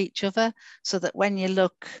top of each other, so that when you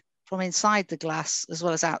look from inside the glass as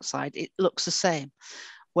well as outside, it looks the same.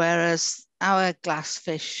 Whereas our glass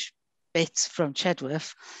fish bit from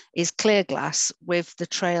Chedworth is clear glass with the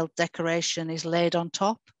trail decoration is laid on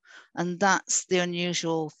top. And that's the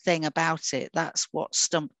unusual thing about it. That's what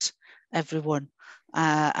stumped everyone,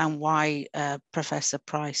 and why Professor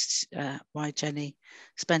Price, why Jenny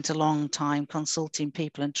spent a long time consulting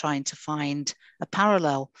people and trying to find a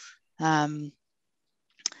parallel.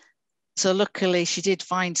 So luckily she did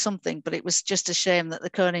find something, but it was just a shame that the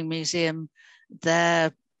Koning Museum,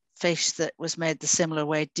 their fish that was made the similar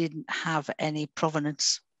way, didn't have any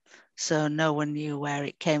provenance. So no one knew where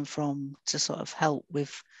it came from to sort of help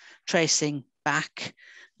with tracing back.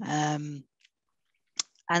 And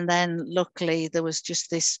then luckily there was just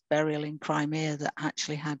this burial in Crimea that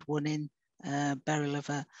actually had one in burial of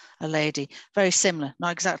a lady. Very similar,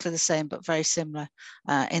 not exactly the same, but very similar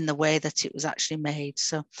in the way that it was actually made.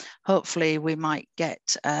 So hopefully we might get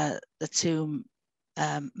the tomb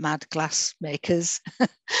mad glass makers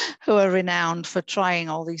who are renowned for trying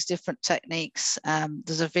all these different techniques.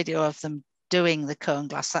 There's a video of them doing the cone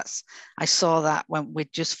glass. I saw that when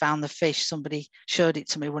we'd just found the fish. Somebody showed it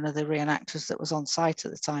to me, one of the reenactors that was on site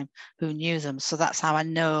at the time who knew them. So that's how I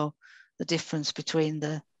know the difference between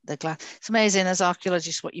the glass. It's amazing as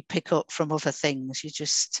archaeologists what you pick up from other things. You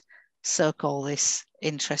just soak all this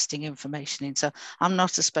interesting information in. So I'm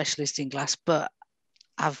not a specialist in glass, but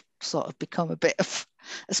I've sort of become a bit of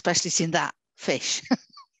a specialist in that fish.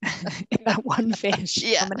 In that one fish.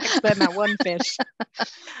 Yeah. I'm an expert in that one fish.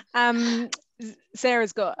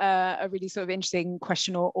 Sarah's got a really sort of interesting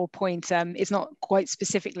question or point. It's not quite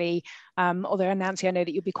specifically, although Nancy, I know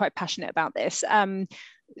that you'll be quite passionate about this.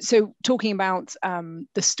 So talking about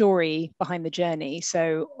the story behind the journey.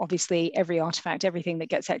 So obviously every artifact, everything that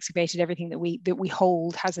gets excavated, everything that we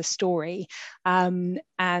hold has a story.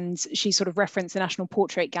 And she sort of referenced the National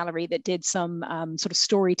Portrait Gallery that did some sort of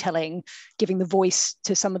storytelling, giving the voice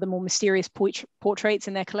to some of the more mysterious portraits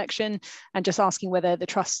in their collection, and just asking whether the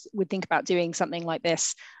Trust would think about doing something like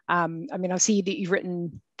this. I mean, I see that you've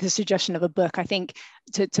written the suggestion of a book. I think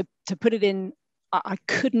to put it in, I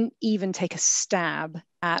couldn't even take a stab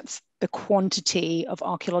at the quantity of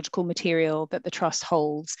archaeological material that the Trust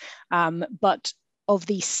holds. But of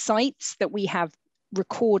the sites that we have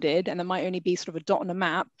recorded, and there might only be sort of a dot on a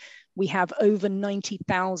map, we have over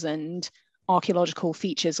 90,000 archaeological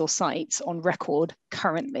features or sites on record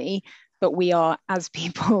currently. But we are, as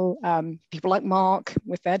people like Mark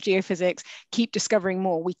with their geophysics, keep discovering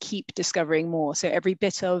more. We keep discovering more. So every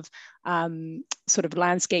bit of sort of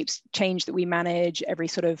landscapes change that we manage, every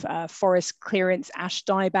sort of forest clearance, ash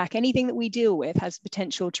dieback, anything that we deal with has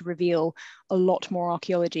potential to reveal a lot more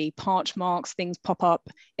archaeology. Parch marks, things pop up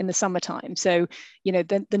in the summertime. So, you know,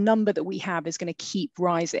 the number that we have is going to keep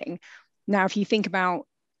rising. Now, if you think about,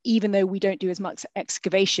 even though we don't do as much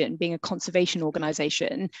excavation, being a conservation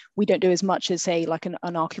organization, we don't do as much as, say, like an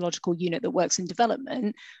archaeological unit that works in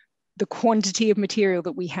development, the quantity of material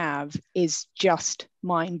that we have is just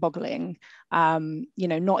mind-boggling. You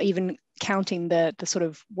know, not even counting the sort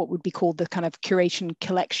of what would be called the kind of curation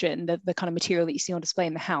collection, the kind of material that you see on display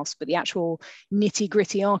in the house, but the actual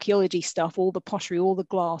nitty-gritty archaeology stuff, all the pottery, all the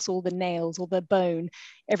glass, all the nails, all the bone,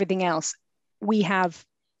 everything else, we have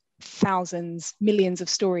thousands, millions of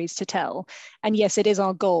stories to tell. And yes, it is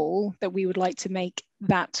our goal that we would like to make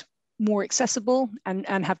that more accessible and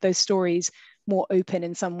have those stories more open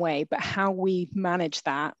in some way. But how we manage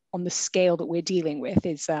that on the scale that we're dealing with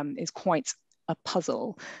is quite a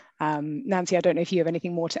puzzle. Nancy, I don't know if you have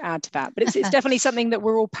anything more to add to that, but it's definitely something that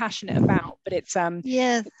we're all passionate about. But it's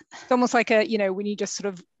yeah, it's almost like a, you know, when you just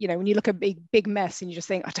sort of, you know, when you look at a big mess and you just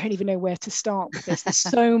think, I don't even know where to start with this. There's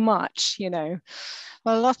so much, you know.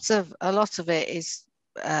 Well, a lot of it is,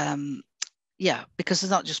 yeah, because there's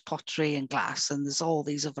not just pottery and glass, and there's all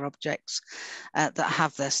these other objects that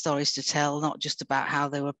have their stories to tell, not just about how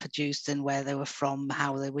they were produced and where they were from,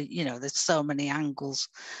 how they were, you know, there's so many angles.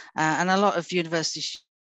 And a lot of university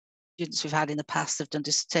students we've had in the past have done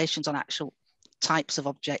dissertations on actual types of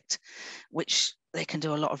object, which they can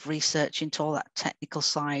do a lot of research into all that technical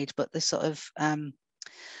side, but this sort of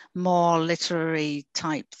more literary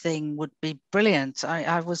type thing would be brilliant.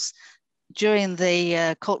 I was, during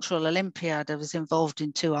the Cultural Olympiad, I was involved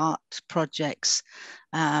in 2 art projects.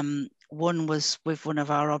 One was with one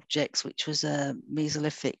of our objects, which was a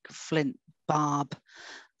Mesolithic flint barb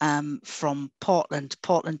from Portland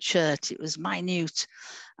chert. It was minute,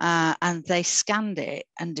 and they scanned it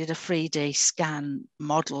and did a 3D scan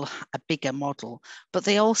model, a bigger model, but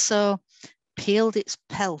they also peeled its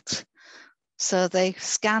pelt. So they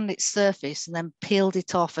scanned its surface and then peeled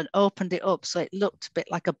it off and opened it up so it looked a bit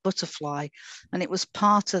like a butterfly, and it was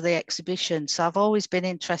part of the exhibition. So I've always been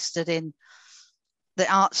interested in the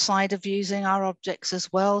art side of using our objects as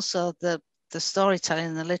well. So the storytelling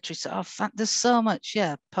and the literature, there's so much,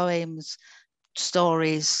 yeah, poems,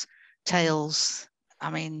 stories, tales.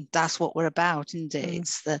 I mean, that's what we're about, isn't it?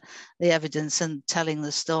 It's the evidence and telling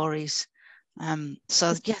the stories.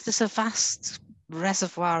 So yeah, there's a vast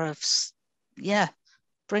reservoir of, yeah,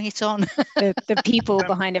 bring it on. the people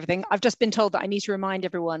behind everything. I've just been told that I need to remind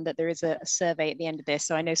everyone that there is a survey at the end of this.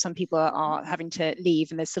 So I know some people are having to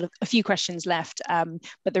leave and there's sort of a few questions left,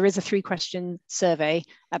 but there is a 3-question survey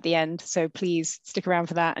at the end. So please stick around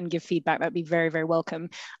for that and give feedback. That'd be very, very welcome.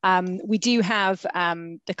 We do have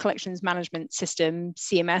the collections management system,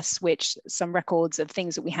 CMS, which some records of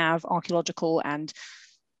things that we have, archaeological and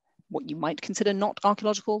what you might consider not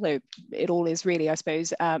archaeological, though it all is really, I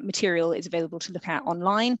suppose, material is available to look at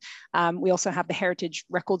online. We also have the heritage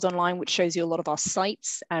records online, which shows you a lot of our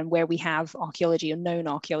sites and where we have archaeology, or known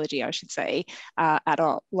archaeology, I should say, at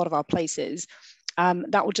a lot of our places.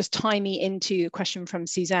 That will just tie me into a question from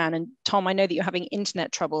Suzanne. And Tom, I know that you're having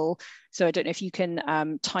internet trouble, so I don't know if you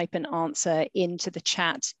can type an answer into the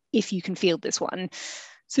chat if you can field this one.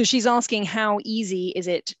 So she's asking, how easy is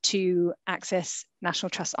it to access National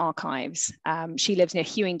Trust archives? She lives near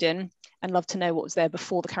Hewingdon and loved to know what was there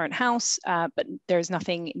before the current house, but there is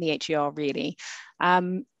nothing in the HER really.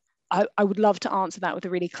 I would love to answer that with a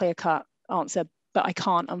really clear-cut answer, but I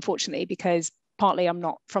can't, unfortunately, because partly I'm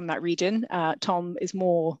not from that region. Tom is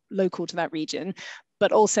more local to that region,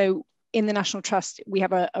 but also in the National Trust, we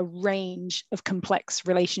have a range of complex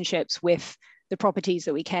relationships with the properties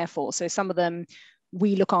that we care for. So some of them,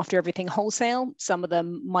 we look after everything wholesale. Some of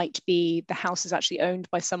them might be the house is actually owned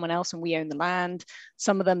by someone else and we own the land.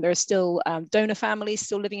 Some of them, there are still donor families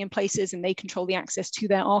still living in places and they control the access to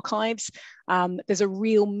their archives. There's a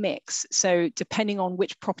real mix. So depending on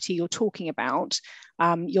which property you're talking about,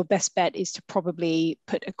 your best bet is to probably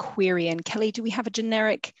put a query in. Kelly, do we have a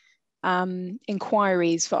generic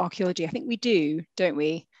inquiries for archaeology? I think we do, don't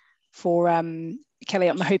we? For Kelly,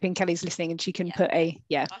 I'm hoping Kelly's listening and she can put a,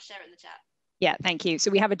 I'll share it in the chat. Yeah, thank you.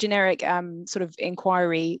 So we have a generic sort of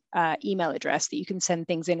inquiry email address that you can send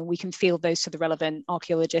things in, and we can field those to the relevant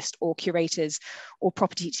archaeologists or curators or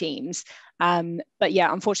property teams. But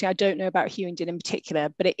yeah, unfortunately, I don't know about Hewingdon in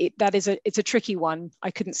particular, but it's a tricky one.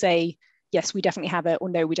 I couldn't say, yes, we definitely have it, or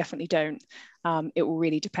no, we definitely don't. It will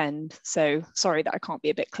really depend. So sorry that I can't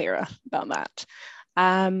be a bit clearer about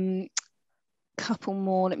that. Couple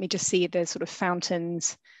more, let me just see if there's sort of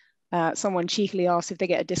fountains. Someone cheekily asked if they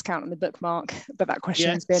get a discount on the bookmark, but that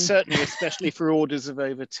question has been... certainly, especially for orders of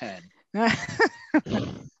over 10.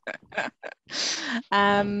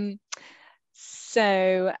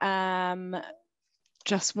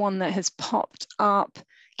 Just one that has popped up.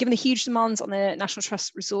 Given the huge demands on the National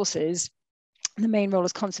Trust resources, the main role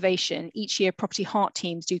is conservation. Each year, property heart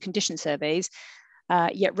teams do condition surveys,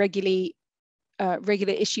 yet regular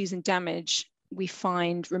issues and damage we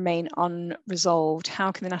find remain unresolved. How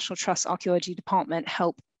can the National Trust Archaeology Department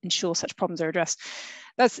help ensure such problems are addressed?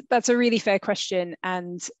 That's a really fair question,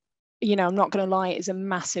 and I'm not going to lie, it's a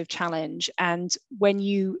massive challenge. And when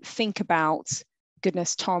you think about,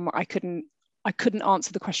 goodness, Tom, I couldn't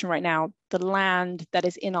answer the question right now. The land that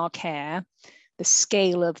is in our care, the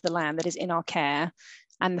scale of the land that is in our care,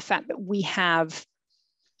 and the fact that we have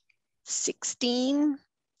 16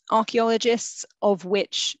 archaeologists, of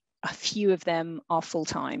which a few of them are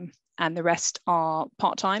full-time and the rest are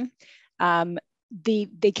part-time. They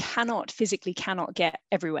physically cannot get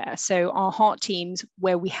everywhere. So our heart teams,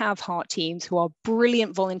 where we have heart teams who are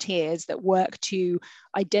brilliant volunteers that work to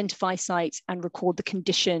identify sites and record the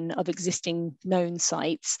condition of existing known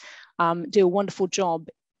sites, do a wonderful job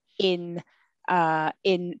in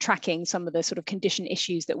tracking some of the sort of condition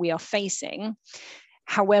issues that we are facing.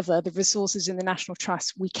 However, the resources in the National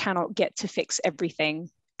Trust, we cannot get to fix everything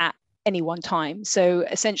at any one time. So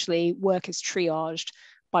essentially, work is triaged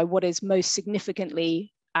by what is most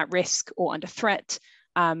significantly at risk or under threat,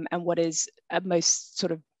 and what is most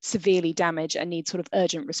sort of severely damaged and needs sort of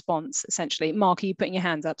urgent response, essentially. Mark, are you putting your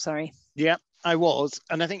hands up? Sorry. Yeah, I was.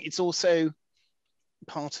 And I think it's also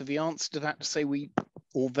part of the answer to that to say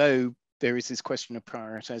although there is this question of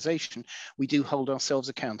prioritization, we do hold ourselves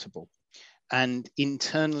accountable. And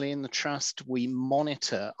internally in the Trust, we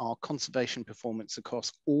monitor our conservation performance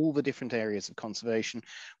across all the different areas of conservation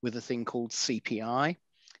with a thing called CPI.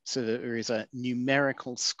 So that there is a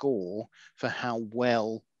numerical score for how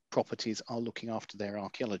well properties are looking after their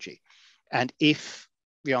archaeology. And if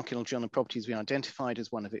the archaeology on the properties we identified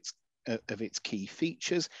as one of its key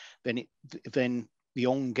features, then the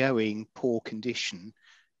ongoing poor condition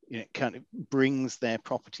kind of brings their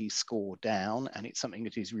property score down, and it's something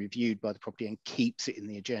that is reviewed by the property and keeps it in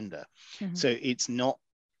the agenda. Mm-hmm. So it's not,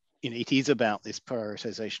 it is about this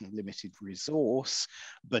prioritization of limited resource,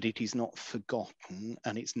 but it is not forgotten,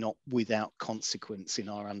 and it's not without consequence in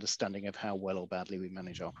our understanding of how well or badly we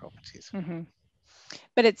manage our properties. Mm-hmm.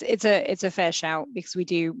 But it's a fair shout, because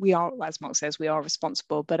we are, as Mark says, we are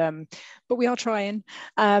responsible, but we are trying.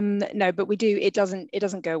 No, but we do. It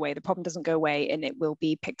doesn't go away. The problem doesn't go away, and it will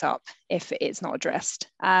be picked up if it's not addressed.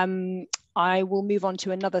 I will move on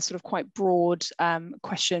to another sort of quite broad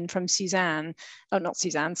question from Suzanne. Oh, not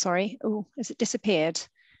Suzanne. Sorry. Oh, has it disappeared?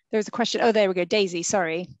 There's a question. Oh, there we go. Daisy.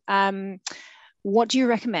 Sorry. what do you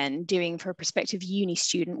recommend doing for a prospective uni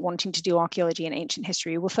student wanting to do archaeology and ancient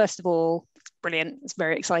history? Well, first of all, it's brilliant. It's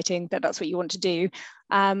very exciting that that's what you want to do.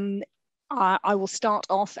 I will start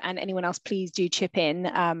off, and anyone else, please do chip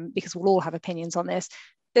in, because we'll all have opinions on this.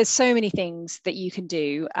 There's so many things that you can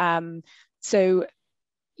do. So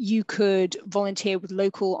you could volunteer with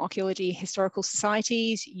local archaeology historical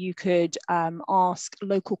societies. You could ask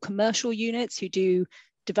local commercial units who do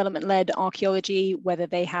development-led archaeology, whether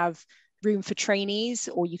they have room for trainees,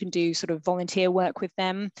 or you can do sort of volunteer work with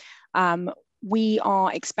them. We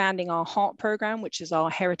are expanding our HEART program, which is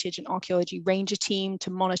our Heritage and Archaeology Ranger team,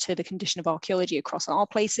 to monitor the condition of archaeology across our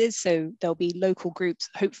places. So there'll be local groups,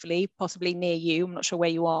 hopefully, possibly near you. I'm not sure where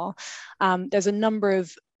you are. There's a number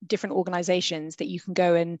of different organizations that you can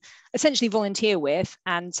go and essentially volunteer with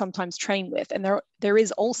and sometimes train with. And there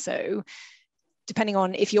is also, depending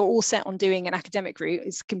on if you're all set on doing an academic route,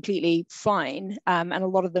 is completely fine. And a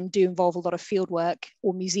lot of them do involve a lot of field work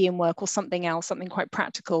or museum work or something else, something quite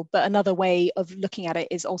practical. But another way of looking at it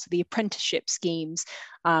is also the apprenticeship schemes.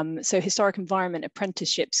 So historic environment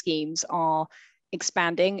apprenticeship schemes are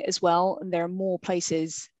expanding as well, and there are more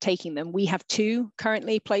places taking them. We have 2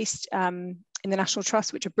 currently placed in the National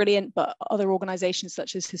Trust, which are brilliant, but other organizations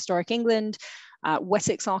such as Historic England,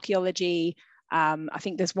 Wessex Archaeology, I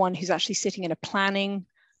think there's one who's actually sitting in a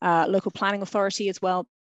local planning authority as well.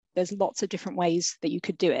 There's lots of different ways that you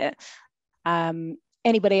could do it.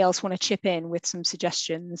 Anybody else want to chip in with some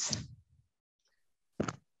suggestions?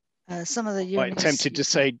 Some of the quite tempted to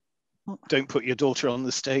say, don't put your daughter on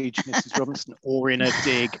the stage, Mrs. Robinson, or in a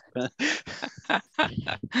dig.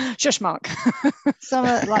 Shush, Mark. Some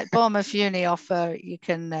like Bournemouth Uni offer, you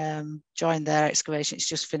can join their excavation. It's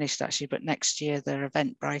just finished actually, but next year they're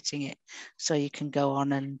event-brighting it, so you can go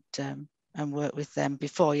on and work with them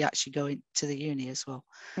before you actually go into the uni as well.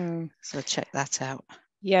 So check that out.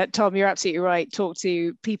 Yeah, Tom, you're absolutely right. Talk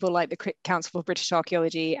to people like the Council for British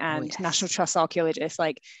Archaeology and National Trust Archaeologists.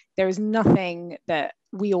 Like, there is nothing that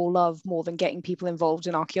we all love more than getting people involved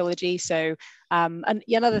in archaeology. So, and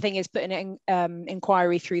another thing is putting an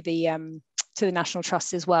inquiry through the to the National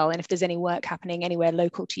Trust as well. And if there's any work happening anywhere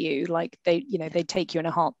local to you, like they take you in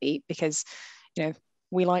a heartbeat, because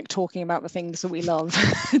we like talking about the things that we love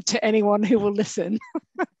to anyone who will listen.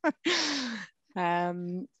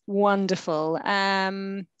 Wonderful.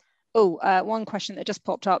 One question that just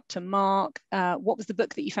popped up to Mark. What was the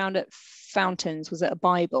book that you found at Fountains? Was it a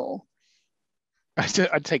Bible? I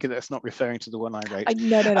take it that's not referring to the one I wrote.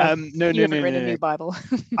 No. You haven't written a new Bible.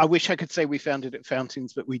 I wish I could say we found it at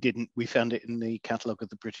Fountains, but we didn't. We found it in the catalogue of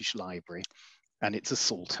the British Library, and it's a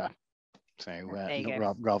Psalter. So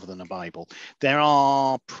rather than a Bible. There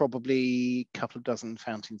are probably a couple of dozen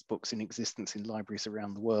Fountains books in existence in libraries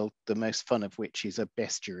around the world, the most fun of which is a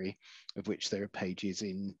bestiary, of which there are pages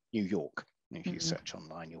in New York. If you search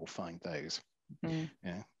online, you'll find those.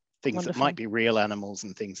 Yeah, things Wonderful. That might be real animals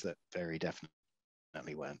and things that very definitely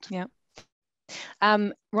weren't. Yeah.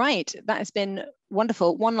 Right, that has been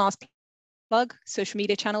wonderful. One last plug: social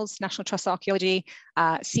media channels, National Trust Archaeology,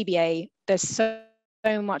 CBA. There's so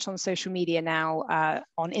much on social media now,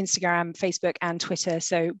 on Instagram, Facebook and Twitter,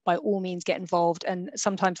 so by all means get involved, and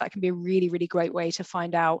sometimes that can be a really, really great way to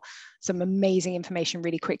find out some amazing information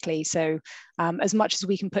really quickly. So as much as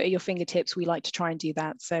we can put at your fingertips, we like to try and do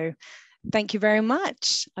that. So thank you very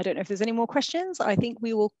much. I don't know if there's any more questions. I think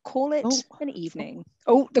we will call it an evening.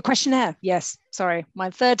 Oh, the questionnaire. Yes, sorry, my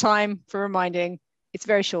third time for reminding. It's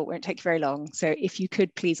very short, won't take very long. So if you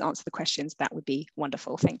could please answer the questions, that would be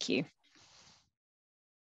wonderful. Thank you.